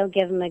and don't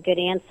give them a good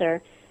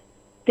answer.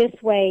 This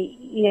way,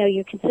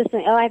 you're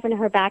consistently, I haven't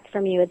heard back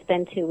from you, it's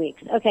been 2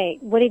 weeks. Okay,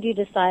 what did you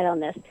decide on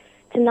this?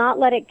 To not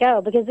let it go,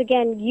 because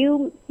again,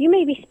 you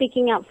may be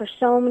speaking out for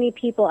so many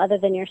people other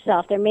than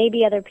yourself. There may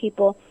be other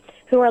people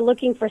who are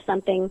looking for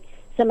something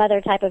some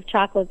other type of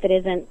chocolate that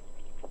isn't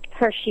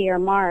Hershey or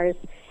Mars,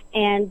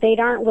 and they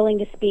aren't willing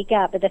to speak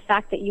up. But the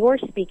fact that you're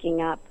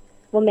speaking up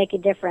will make a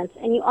difference.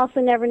 And you also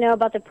never know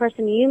about the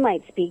person you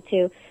might speak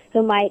to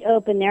who might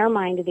open their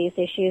mind to these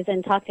issues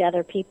and talk to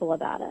other people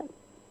about it.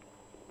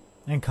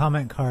 And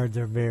comment cards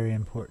are very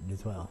important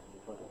as well.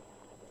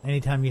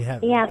 Anytime you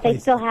have... Yeah, they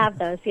still have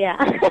those, yeah.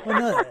 Well,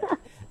 no,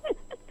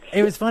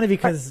 it was funny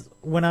because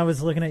when I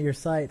was looking at your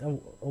site a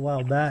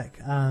while back,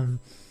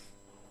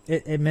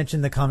 it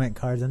mentioned the comment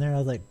cards in there. I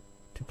was like,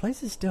 do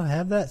places still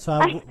have that? So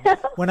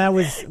when I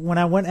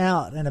went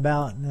out and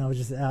about, and I was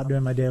just out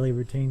doing my daily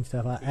routine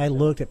stuff, I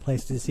looked at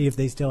places to see if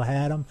they still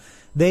had them.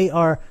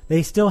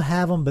 They still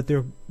have them, but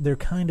they're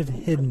kind of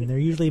hidden. They're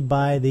usually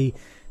by the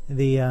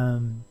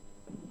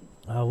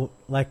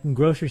like in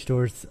grocery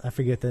stores. I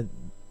forget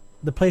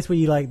the place where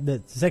you like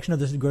the section of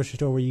the grocery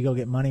store where you go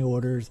get money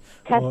orders.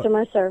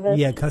 Customer service.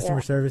 Yeah,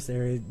 customer service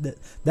area.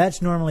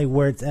 That's normally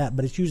where it's at,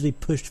 but it's usually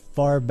pushed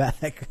far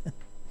back.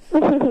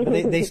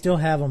 They still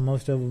have them,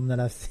 most of them that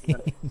I've seen.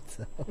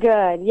 So.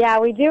 Good. Yeah,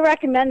 we do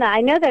recommend that.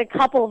 I know that a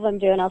couple of them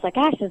do, and I was like,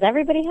 gosh, does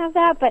everybody have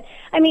that? But,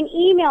 I mean,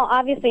 email,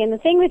 obviously, and the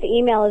thing with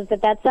email is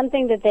that that's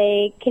something that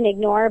they can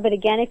ignore. But,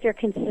 again, if you're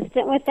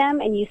consistent with them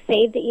and you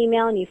save the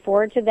email and you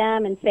forward to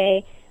them and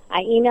say,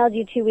 I emailed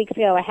you 2 weeks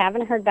ago, I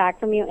haven't heard back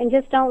from you, and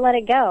just don't let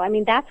it go. I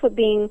mean, that's what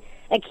being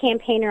a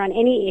campaigner on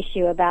any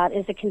issue about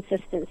is a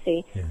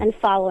consistency and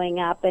following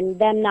up and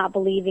them not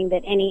believing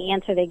that any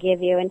answer they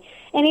give you. And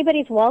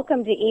anybody's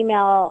welcome to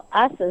email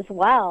us as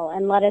well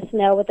and let us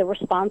know what the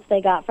response they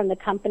got from the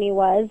company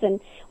was, and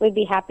we'd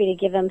be happy to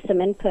give them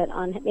some input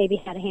on maybe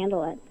how to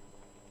handle it.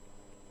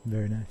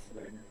 Very nice.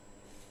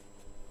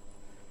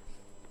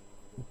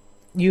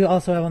 You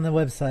also have on the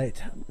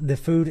website the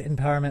Food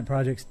Empowerment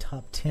Project's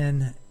top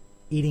 10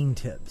 eating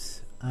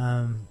tips.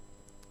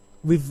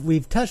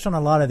 We've touched on a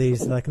lot of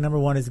these. Like number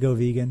 1 is go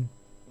vegan.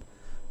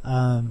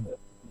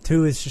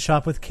 2 is to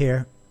shop with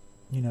care.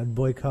 You know,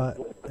 boycott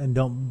and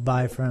don't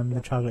buy from the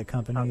chocolate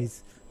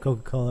companies,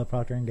 Coca-Cola,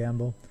 Procter &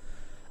 Gamble.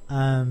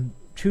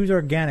 Choose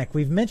organic.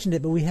 We've mentioned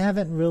it, but we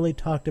haven't really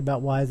talked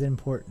about why it's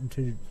important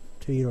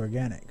to eat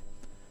organic.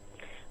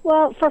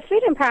 Well, for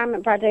Food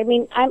Empowerment Project, I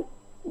mean,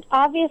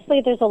 obviously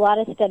there's a lot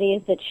of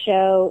studies that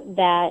show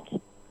that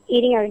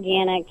eating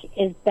organic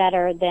is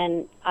better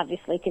than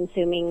obviously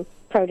consuming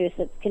produce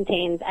that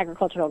contains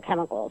agricultural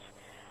chemicals.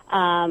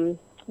 The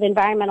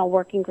Environmental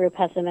Working Group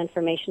has some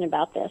information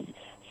about this.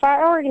 For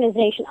our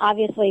organization,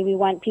 obviously we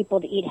want people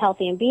to eat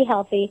healthy and be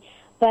healthy,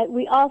 but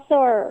we also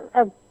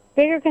our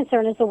bigger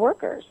concern is the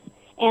workers.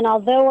 And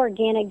although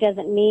organic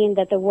doesn't mean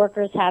that the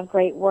workers have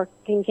great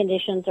working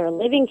conditions or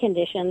living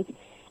conditions,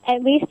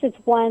 at least it's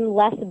one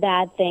less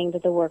bad thing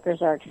that the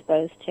workers are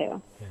exposed to.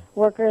 Yeah.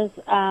 Workers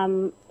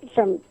from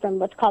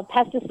what's called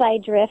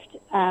pesticide drift,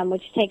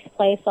 which takes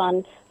place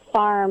on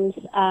farms,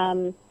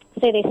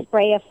 say they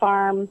spray a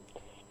farm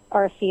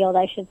or a field,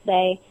 I should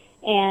say,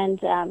 and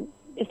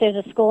if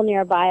there's a school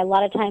nearby, a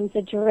lot of times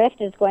the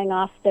drift is going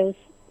off those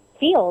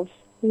fields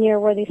near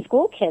where these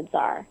school kids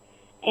are.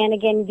 And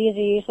again, these are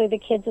usually the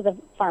kids of the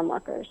farm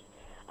workers.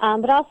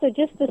 But also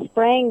just the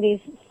spraying, these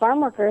farm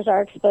workers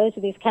are exposed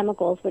to these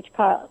chemicals which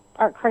are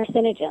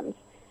carcinogens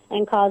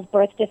and cause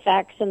birth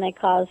defects, and they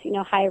cause,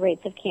 high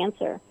rates of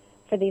cancer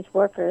for these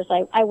workers.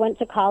 I went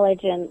to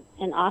college in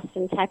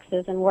Austin,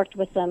 Texas, and went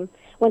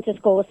to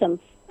school with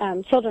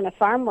some children of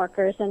farm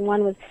workers, and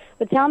one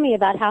would tell me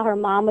about how her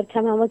mom would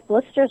come home with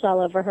blisters all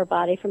over her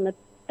body from the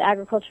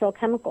agricultural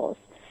chemicals.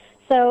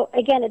 So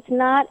again, it's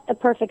not a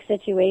perfect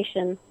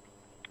situation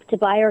to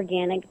buy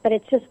organic, but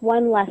it's just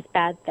one less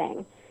bad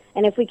thing.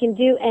 And if we can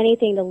do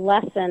anything to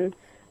lessen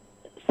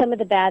some of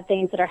the bad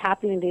things that are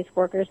happening to these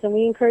workers, then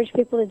we encourage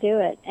people to do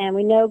it. And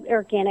we know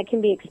organic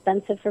can be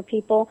expensive for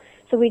people,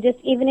 so we just,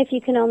 even if you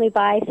can only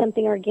buy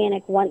something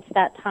organic once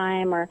that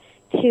time or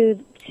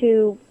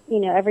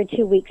every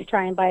 2 weeks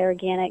try and buy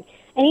organic,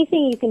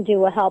 anything you can do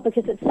will help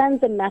because it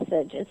sends a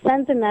message. It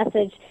sends a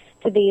message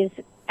to these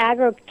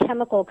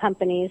agrochemical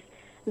companies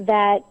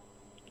that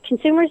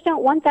consumers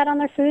don't want that on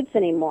their foods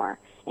anymore.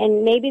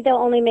 And maybe they'll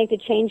only make the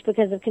change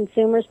because of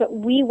consumers, but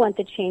we want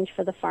the change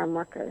for the farm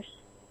workers.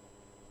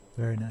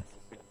 Very nice.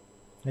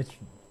 I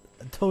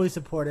totally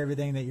support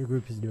everything that your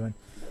group is doing.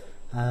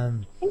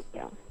 Thank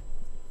you.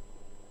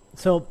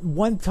 So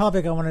one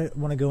topic I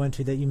want to go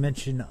into that you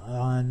mentioned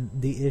on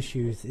the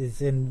issues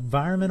is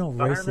environmental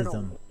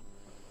racism.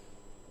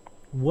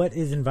 What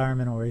is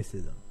environmental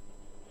racism?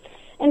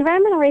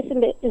 Environmental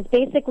racism is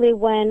basically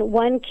when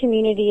one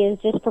community is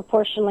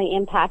disproportionately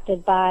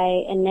impacted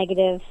by a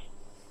negative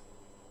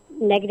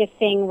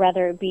thing,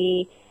 whether it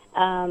be,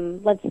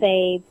 let's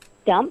say,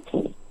 dumps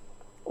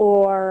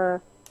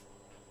or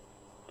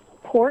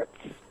ports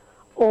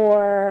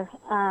or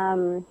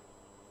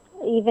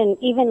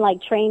even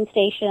like train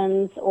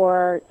stations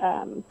or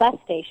bus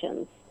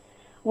stations,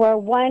 where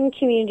one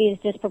community is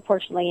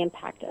disproportionately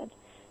impacted.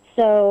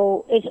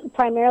 So it's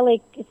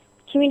primarily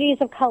communities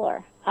of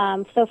color.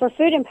 So for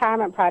Food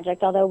Empowerment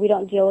Project, although we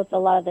don't deal with a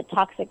lot of the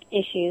toxic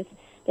issues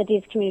that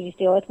these communities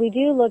deal with, we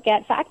do look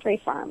at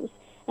factory farms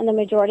and the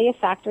majority of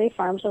factory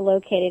farms are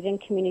located in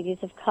communities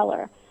of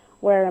color,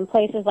 where in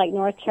places like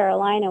North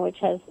Carolina, which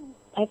has,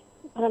 I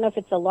don't know if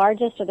it's the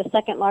largest or the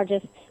second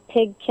largest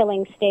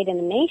pig-killing state in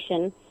the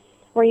nation,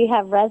 where you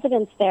have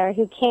residents there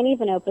who can't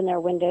even open their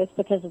windows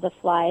because of the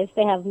flies.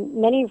 They have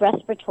many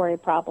respiratory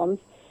problems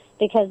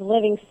because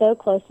living so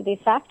close to these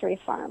factory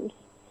farms,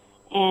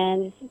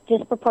 and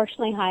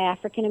disproportionately high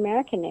African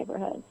American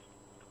neighborhoods.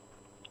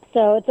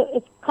 So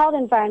it's called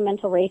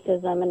environmental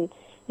racism, and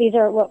these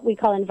are what we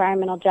call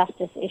environmental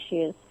justice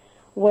issues,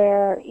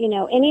 where,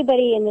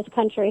 anybody in this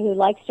country who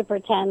likes to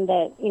pretend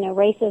that,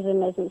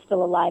 racism isn't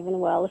still alive and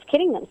well is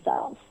kidding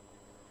themselves.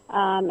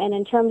 And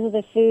in terms of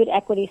the food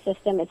equity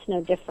system, it's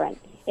no different.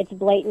 It's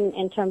blatant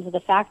in terms of the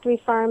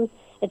factory farms.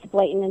 It's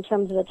blatant in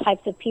terms of the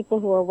types of people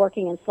who are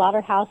working in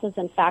slaughterhouses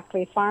and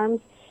factory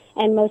farms.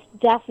 And most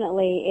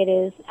definitely it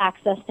is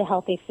access to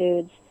healthy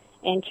foods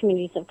in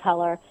communities of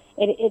color.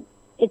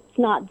 It's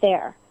not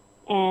there.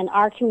 And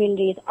our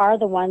communities are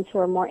the ones who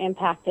are more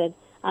impacted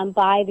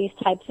by these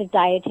types of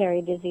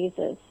dietary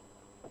diseases.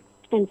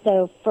 And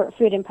so for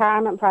Food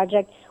Empowerment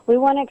Project, we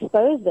want to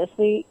expose this.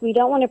 We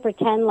don't want to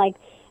pretend like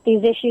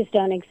these issues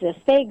don't exist.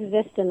 They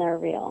exist and they're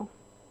real.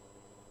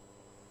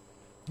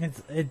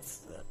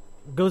 It's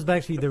goes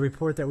back to the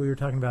report that we were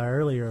talking about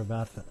earlier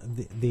about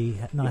the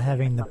not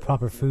having the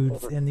proper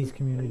foods in these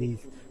communities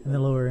in the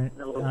lower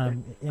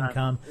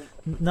income.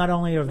 Not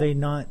only are they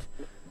not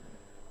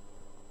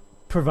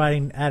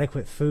providing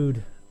adequate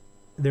food,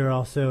 they're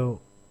also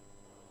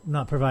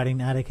not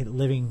providing adequate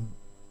living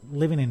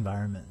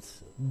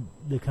environments.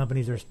 The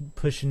companies are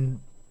pushing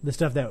the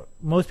stuff that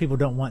most people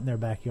don't want in their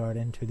backyard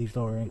into these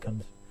lower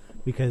incomes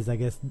because I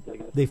guess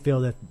they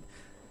feel that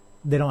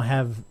they don't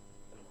have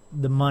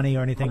the money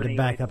or anything to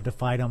back up to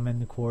fight them in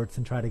the courts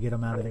and try to get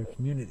them out of their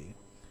community.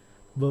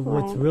 But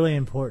what's really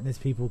important is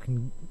people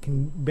can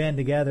band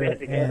together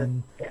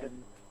and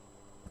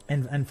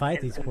fight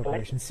these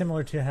corporations,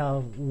 similar to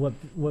how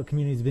what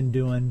communities have been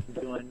doing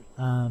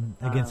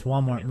against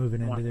Walmart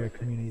moving into their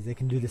communities. They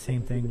can do the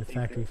same thing with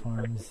factory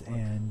farms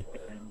and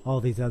all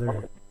these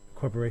other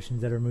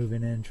corporations that are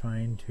moving in,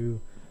 trying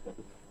to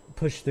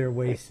push their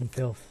waste and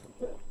filth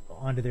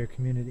onto their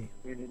community.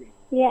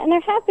 Yeah, and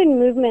there have been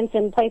movements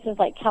in places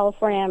like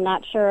California, I'm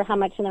not sure how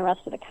much in the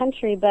rest of the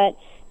country, but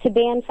to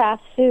ban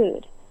fast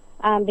food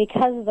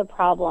because of the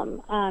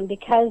problem,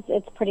 because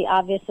it's pretty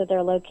obvious that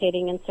they're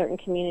locating in certain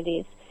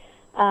communities.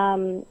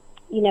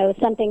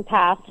 Something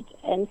passed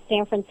in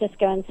San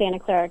Francisco and Santa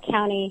Clara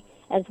County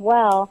as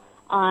well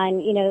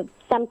on,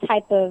 some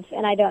type of,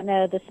 and I don't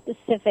know the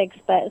specifics,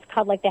 but it's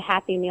called like the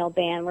Happy Meal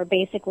ban, where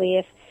basically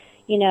if,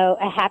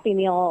 a Happy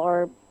Meal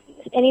or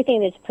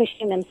anything that's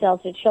pushing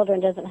themselves to children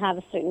doesn't have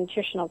a certain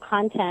nutritional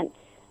content,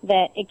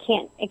 that it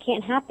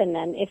can't happen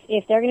then.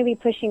 If they're going to be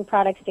pushing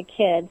products to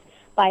kids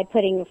by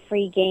putting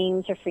free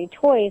games or free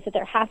toys, that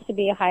there has to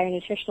be a higher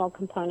nutritional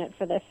component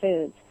for their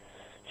foods.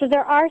 So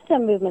there are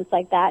some movements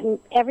like that, and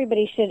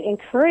everybody should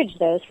encourage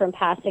those from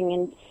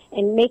passing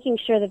and making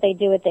sure that they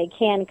do what they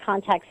can,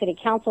 contact city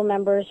council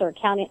members or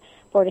county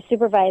board of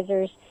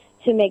supervisors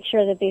to make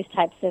sure that these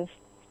types of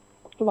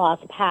laws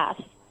pass.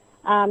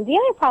 The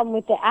other problem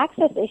with the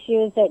access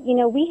issue is that,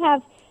 we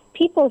have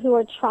people who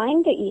are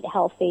trying to eat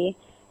healthy,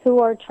 who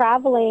are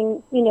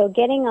traveling,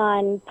 getting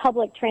on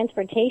public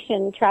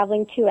transportation,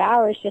 traveling 2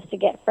 hours just to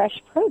get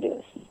fresh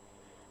produce.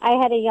 I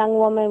had a young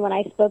woman when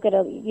I spoke at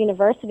a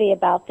university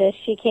about this.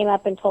 She came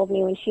up and told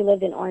me when she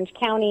lived in Orange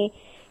County,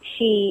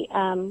 she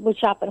would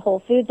shop at Whole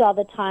Foods all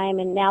the time,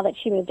 and now that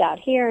she moved out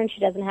here and she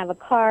doesn't have a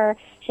car,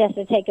 she has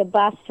to take a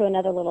bus to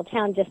another little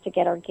town just to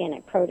get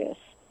organic produce.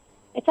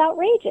 It's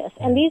outrageous.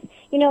 And these,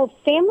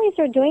 families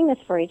are doing this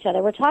for each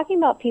other. We're talking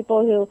about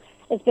people who,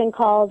 it's been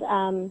called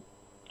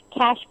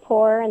cash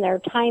poor, and they're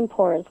time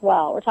poor as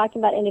well. We're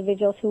talking about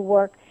individuals who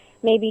work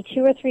maybe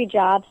 2 or 3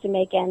 jobs to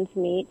make ends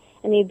meet,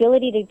 and the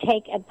ability to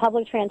take a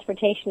public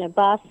transportation, a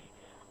bus,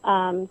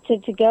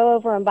 to go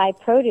over and buy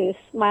produce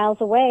miles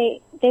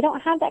away. They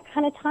don't have that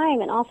kind of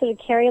time, and also to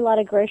carry a lot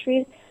of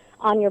groceries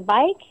on your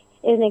bike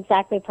isn't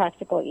exactly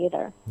practical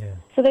either. Yeah.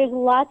 So there's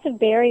lots of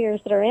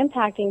barriers that are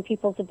impacting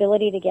people's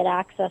ability to get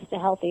access to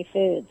healthy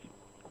foods.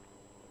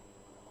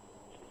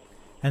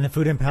 And the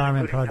Food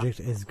Empowerment Project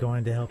is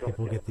going to help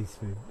people get these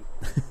food.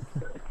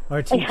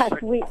 Yes,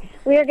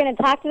 we are going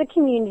to talk to the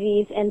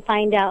communities and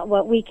find out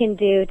what we can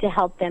do to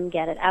help them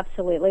get it.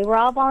 Absolutely. We're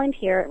all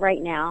volunteer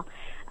right now,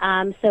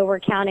 so we're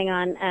counting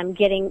on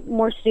getting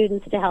more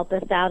students to help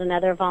us out and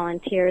other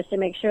volunteers to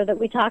make sure that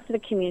we talk to the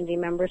community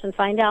members and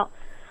find out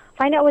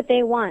what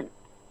they want.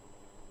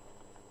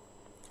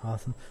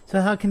 Awesome.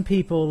 So how can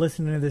people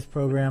listening to this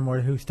program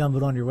or who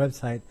stumbled on your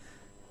website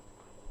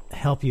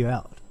help you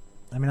out?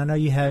 I mean, I know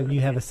you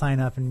have a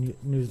sign-up and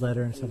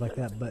newsletter and stuff like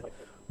that, but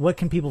what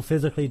can people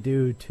physically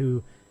do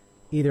to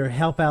either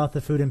help out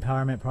the Food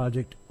Empowerment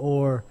Project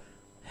or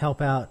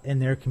help out in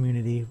their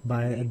community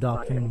by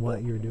adopting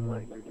what you're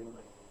doing?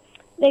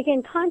 They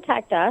can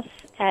contact us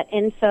at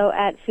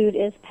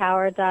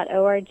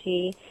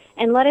info@foodispower.org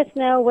and let us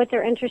know what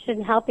they're interested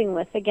in helping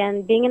with.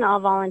 Again, being an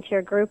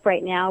all-volunteer group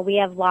right now, we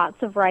have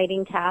lots of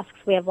writing tasks.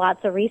 We have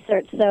lots of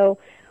research. So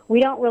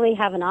we don't really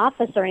have an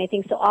office or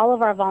anything. So all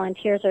of our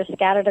volunteers are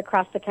scattered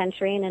across the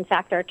country. And, in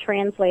fact, our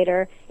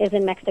translator is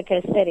in Mexico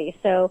City.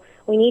 So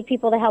we need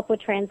people to help with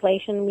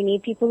translation. We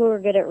need people who are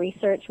good at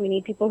research. We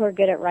need people who are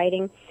good at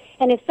writing.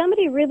 And if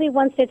somebody really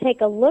wants to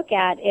take a look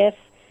at if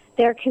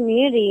their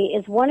community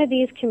is one of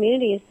these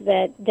communities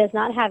that does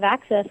not have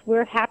access,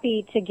 we're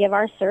happy to give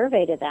our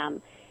survey to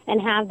them and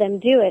have them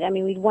do it. I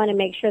mean, we'd want to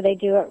make sure they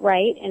do it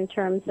right in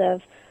terms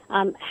of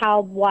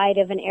how wide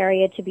of an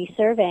area to be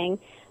surveying.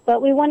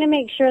 But we want to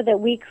make sure that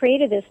we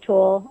created this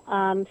tool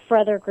for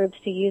other groups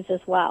to use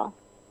as well.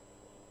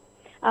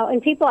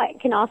 And people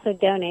can also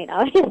donate,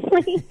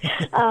 obviously.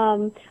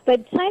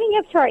 But signing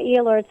up to our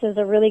e-alerts is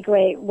a really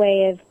great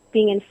way of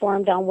being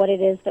informed on what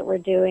it is that we're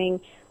doing.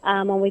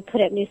 When we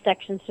put up new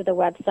sections to the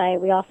website,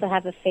 we also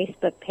have a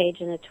Facebook page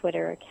and a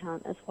Twitter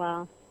account as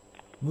well.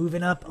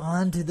 Moving up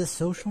onto the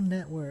social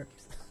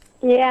networks.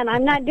 Yeah, and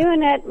I'm not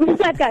doing it.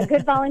 I've got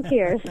good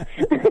volunteers.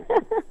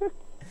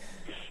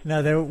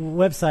 No, their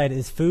website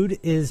is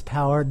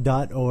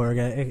foodispower.org.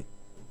 I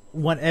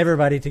want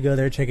everybody to go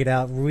there, check it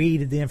out,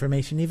 read the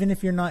information. Even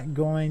if you're not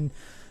going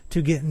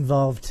to get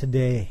involved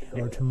today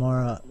or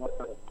tomorrow,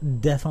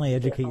 definitely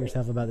educate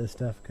yourself about this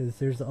stuff because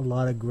there's a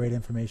lot of great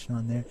information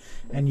on there.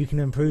 And you can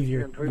improve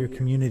your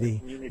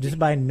community just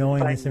by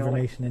knowing this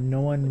information and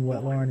knowing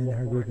what Lauren and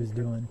her group is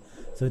doing.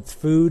 So it's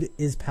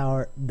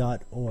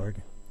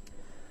foodispower.org.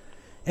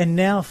 And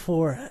now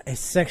for a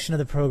section of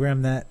the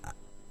program that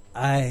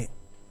I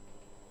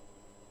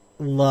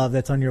love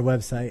that's on your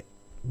website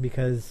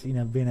because, you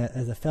know, being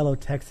as a fellow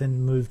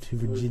Texan moved to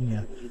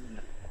Virginia,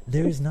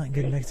 there is not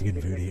good Mexican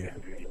food here.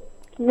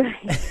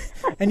 Right.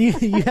 And you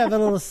have a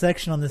little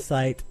section on the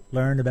site,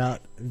 learn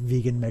about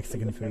vegan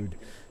Mexican food.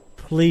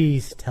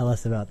 Please tell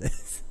us about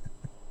this.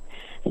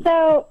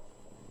 So,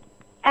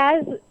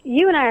 as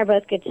you and I are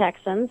both good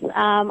Texans,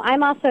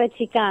 I'm also a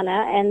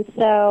Chicana, and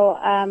so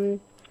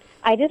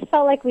I just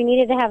felt like we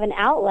needed to have an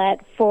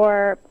outlet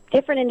for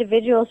different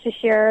individuals to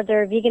share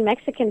their vegan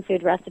Mexican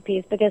food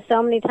recipes because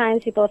so many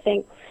times people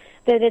think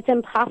that it's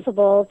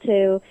impossible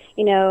to,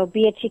 you know,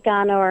 be a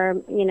Chicano or,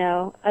 you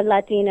know, a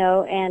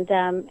Latino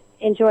and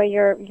enjoy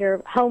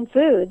your home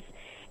foods.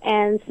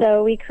 And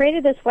so we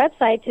created this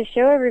website to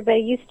show everybody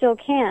you still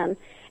can.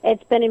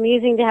 It's been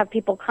amusing to have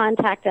people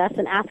contact us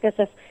and ask us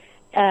if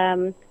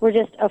we're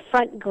just a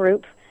front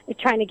group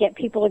trying to get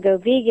people to go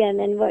vegan.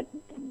 And what,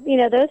 you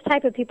know, those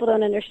type of people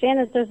don't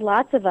understand is there's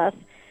lots of us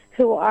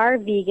who are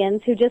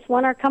vegans who just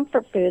want our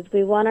comfort foods.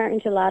 We want our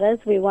enchiladas.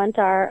 We want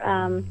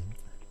our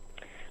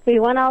we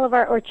want all of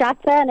our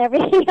horchata and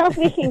everything else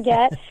we can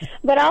get.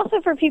 But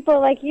also for people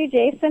like you,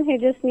 Jason, who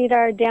just need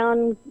our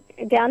down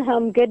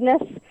home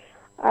goodness,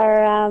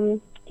 our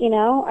you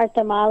know, our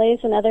tamales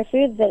and other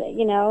foods that,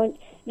 you know,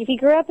 if you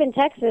grew up in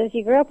Texas,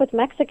 you grew up with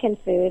Mexican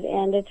food,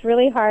 and it's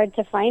really hard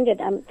to find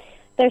it.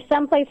 There's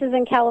some places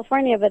in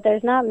California, but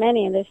there's not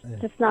many, and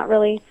there's just not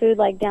really food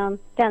like down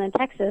in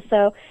Texas.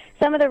 So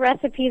some of the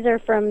recipes are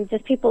from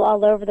just people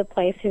all over the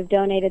place who've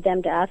donated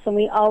them to us, and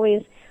we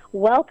always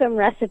welcome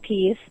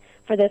recipes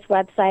for this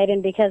website.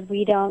 And because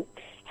we don't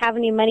have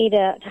any money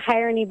to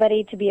hire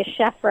anybody to be a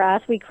chef for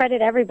us, we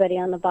credit everybody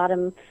on the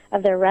bottom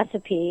of their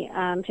recipe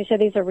to show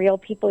these are real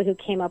people who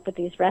came up with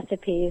these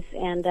recipes,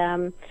 and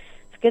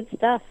it's good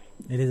stuff.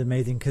 It is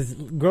amazing because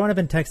growing up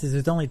in Texas,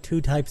 there's only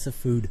two types of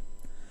food.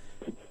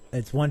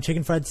 It's one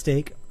chicken fried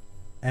steak,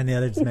 and the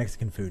other is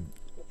Mexican food.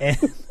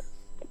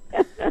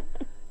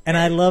 And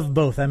I love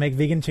both. I make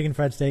vegan chicken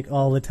fried steak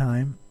all the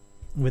time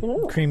with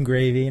cream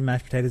gravy and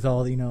mashed potatoes,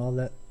 all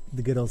that,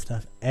 the good old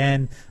stuff.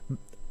 And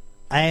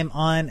I am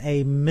on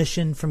a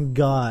mission from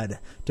God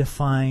to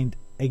find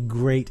a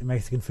great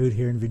Mexican food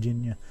here in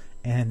Virginia,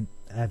 and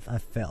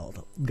I've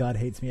failed. God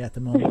hates me at the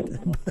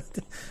moment, but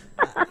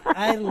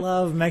I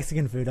love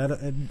Mexican food. I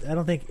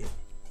don't think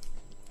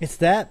it's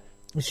that.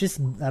 It's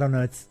just, I don't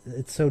know.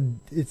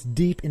 It's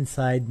deep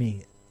inside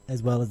me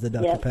as well as the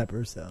Dr.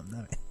 Pepper. So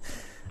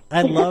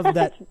I love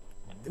that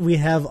we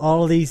have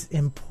all of these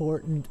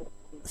important,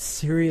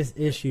 serious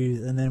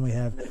issues, and then we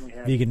have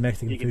vegan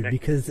Mexican food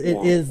because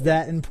it is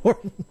that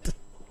important.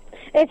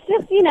 It's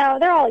just, you know,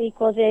 they're all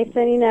equal,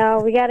 Jason. You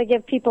know, we got to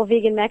give people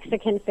vegan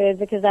Mexican food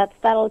because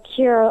that'll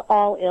cure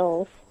all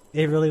ills.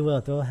 It really will.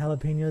 Throw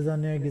jalapenos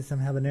on there, get some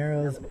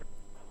habaneros.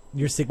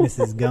 Your sickness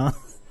is gone.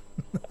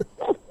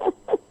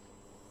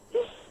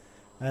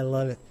 I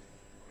love it.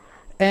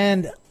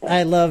 And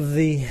I love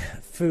the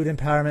Food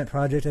Empowerment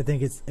Project. I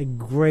think it's a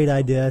great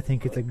idea. I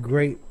think it's a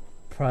great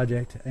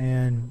project.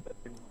 And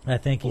I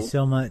thank you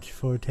so much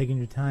for taking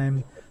your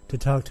time to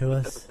talk to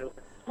us.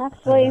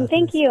 Absolutely. And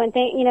thank you. And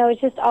you know,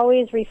 it's just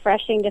always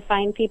refreshing to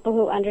find people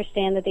who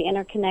understand that the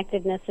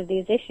interconnectedness of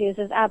these issues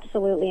is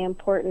absolutely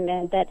important,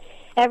 and that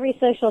every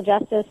social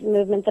justice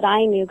movement that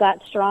I knew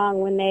got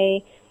strong when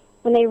they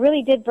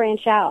really did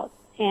branch out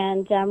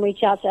and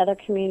reach out to other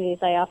communities.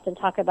 I often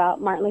talk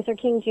about Martin Luther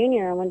King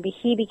Jr. and when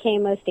he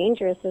became most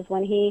dangerous is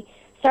when he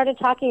started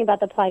talking about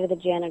the plight of the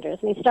janitors,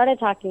 and he started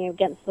talking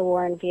against the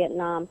war in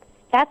Vietnam.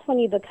 That's when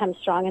you become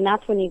strong, and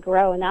that's when you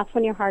grow, and that's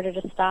when you're harder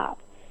to stop.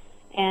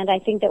 And I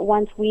think that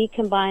once we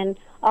combine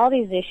all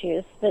these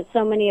issues that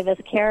so many of us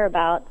care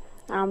about,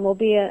 we'll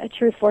be a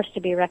true force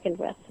to be reckoned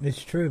with.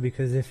 It's true,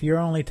 because if you're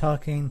only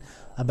talking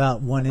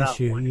about one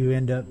issue, you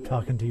end up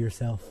talking to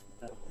yourself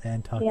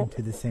and talking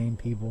to the same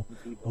people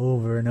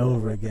over and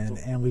over again.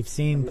 And we've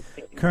seen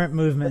current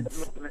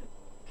movements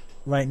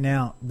right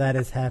now that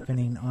is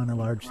happening on a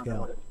large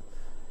scale.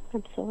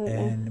 Absolutely.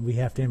 And we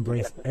have to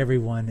embrace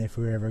everyone if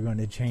we're ever going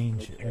to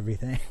change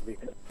everything.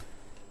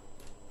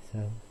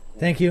 So,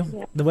 thank you.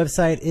 Yep. The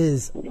website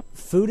is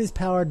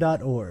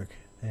foodispower.org.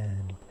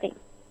 And thanks.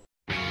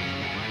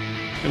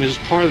 I mean, it's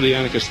part of the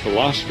anarchist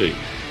philosophy.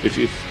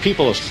 If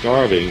people are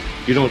starving,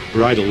 you don't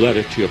write a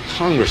letter to your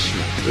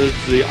congressman.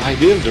 The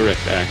idea of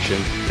direct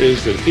action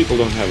is that if people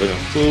don't have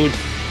enough food,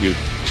 you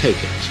take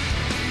it.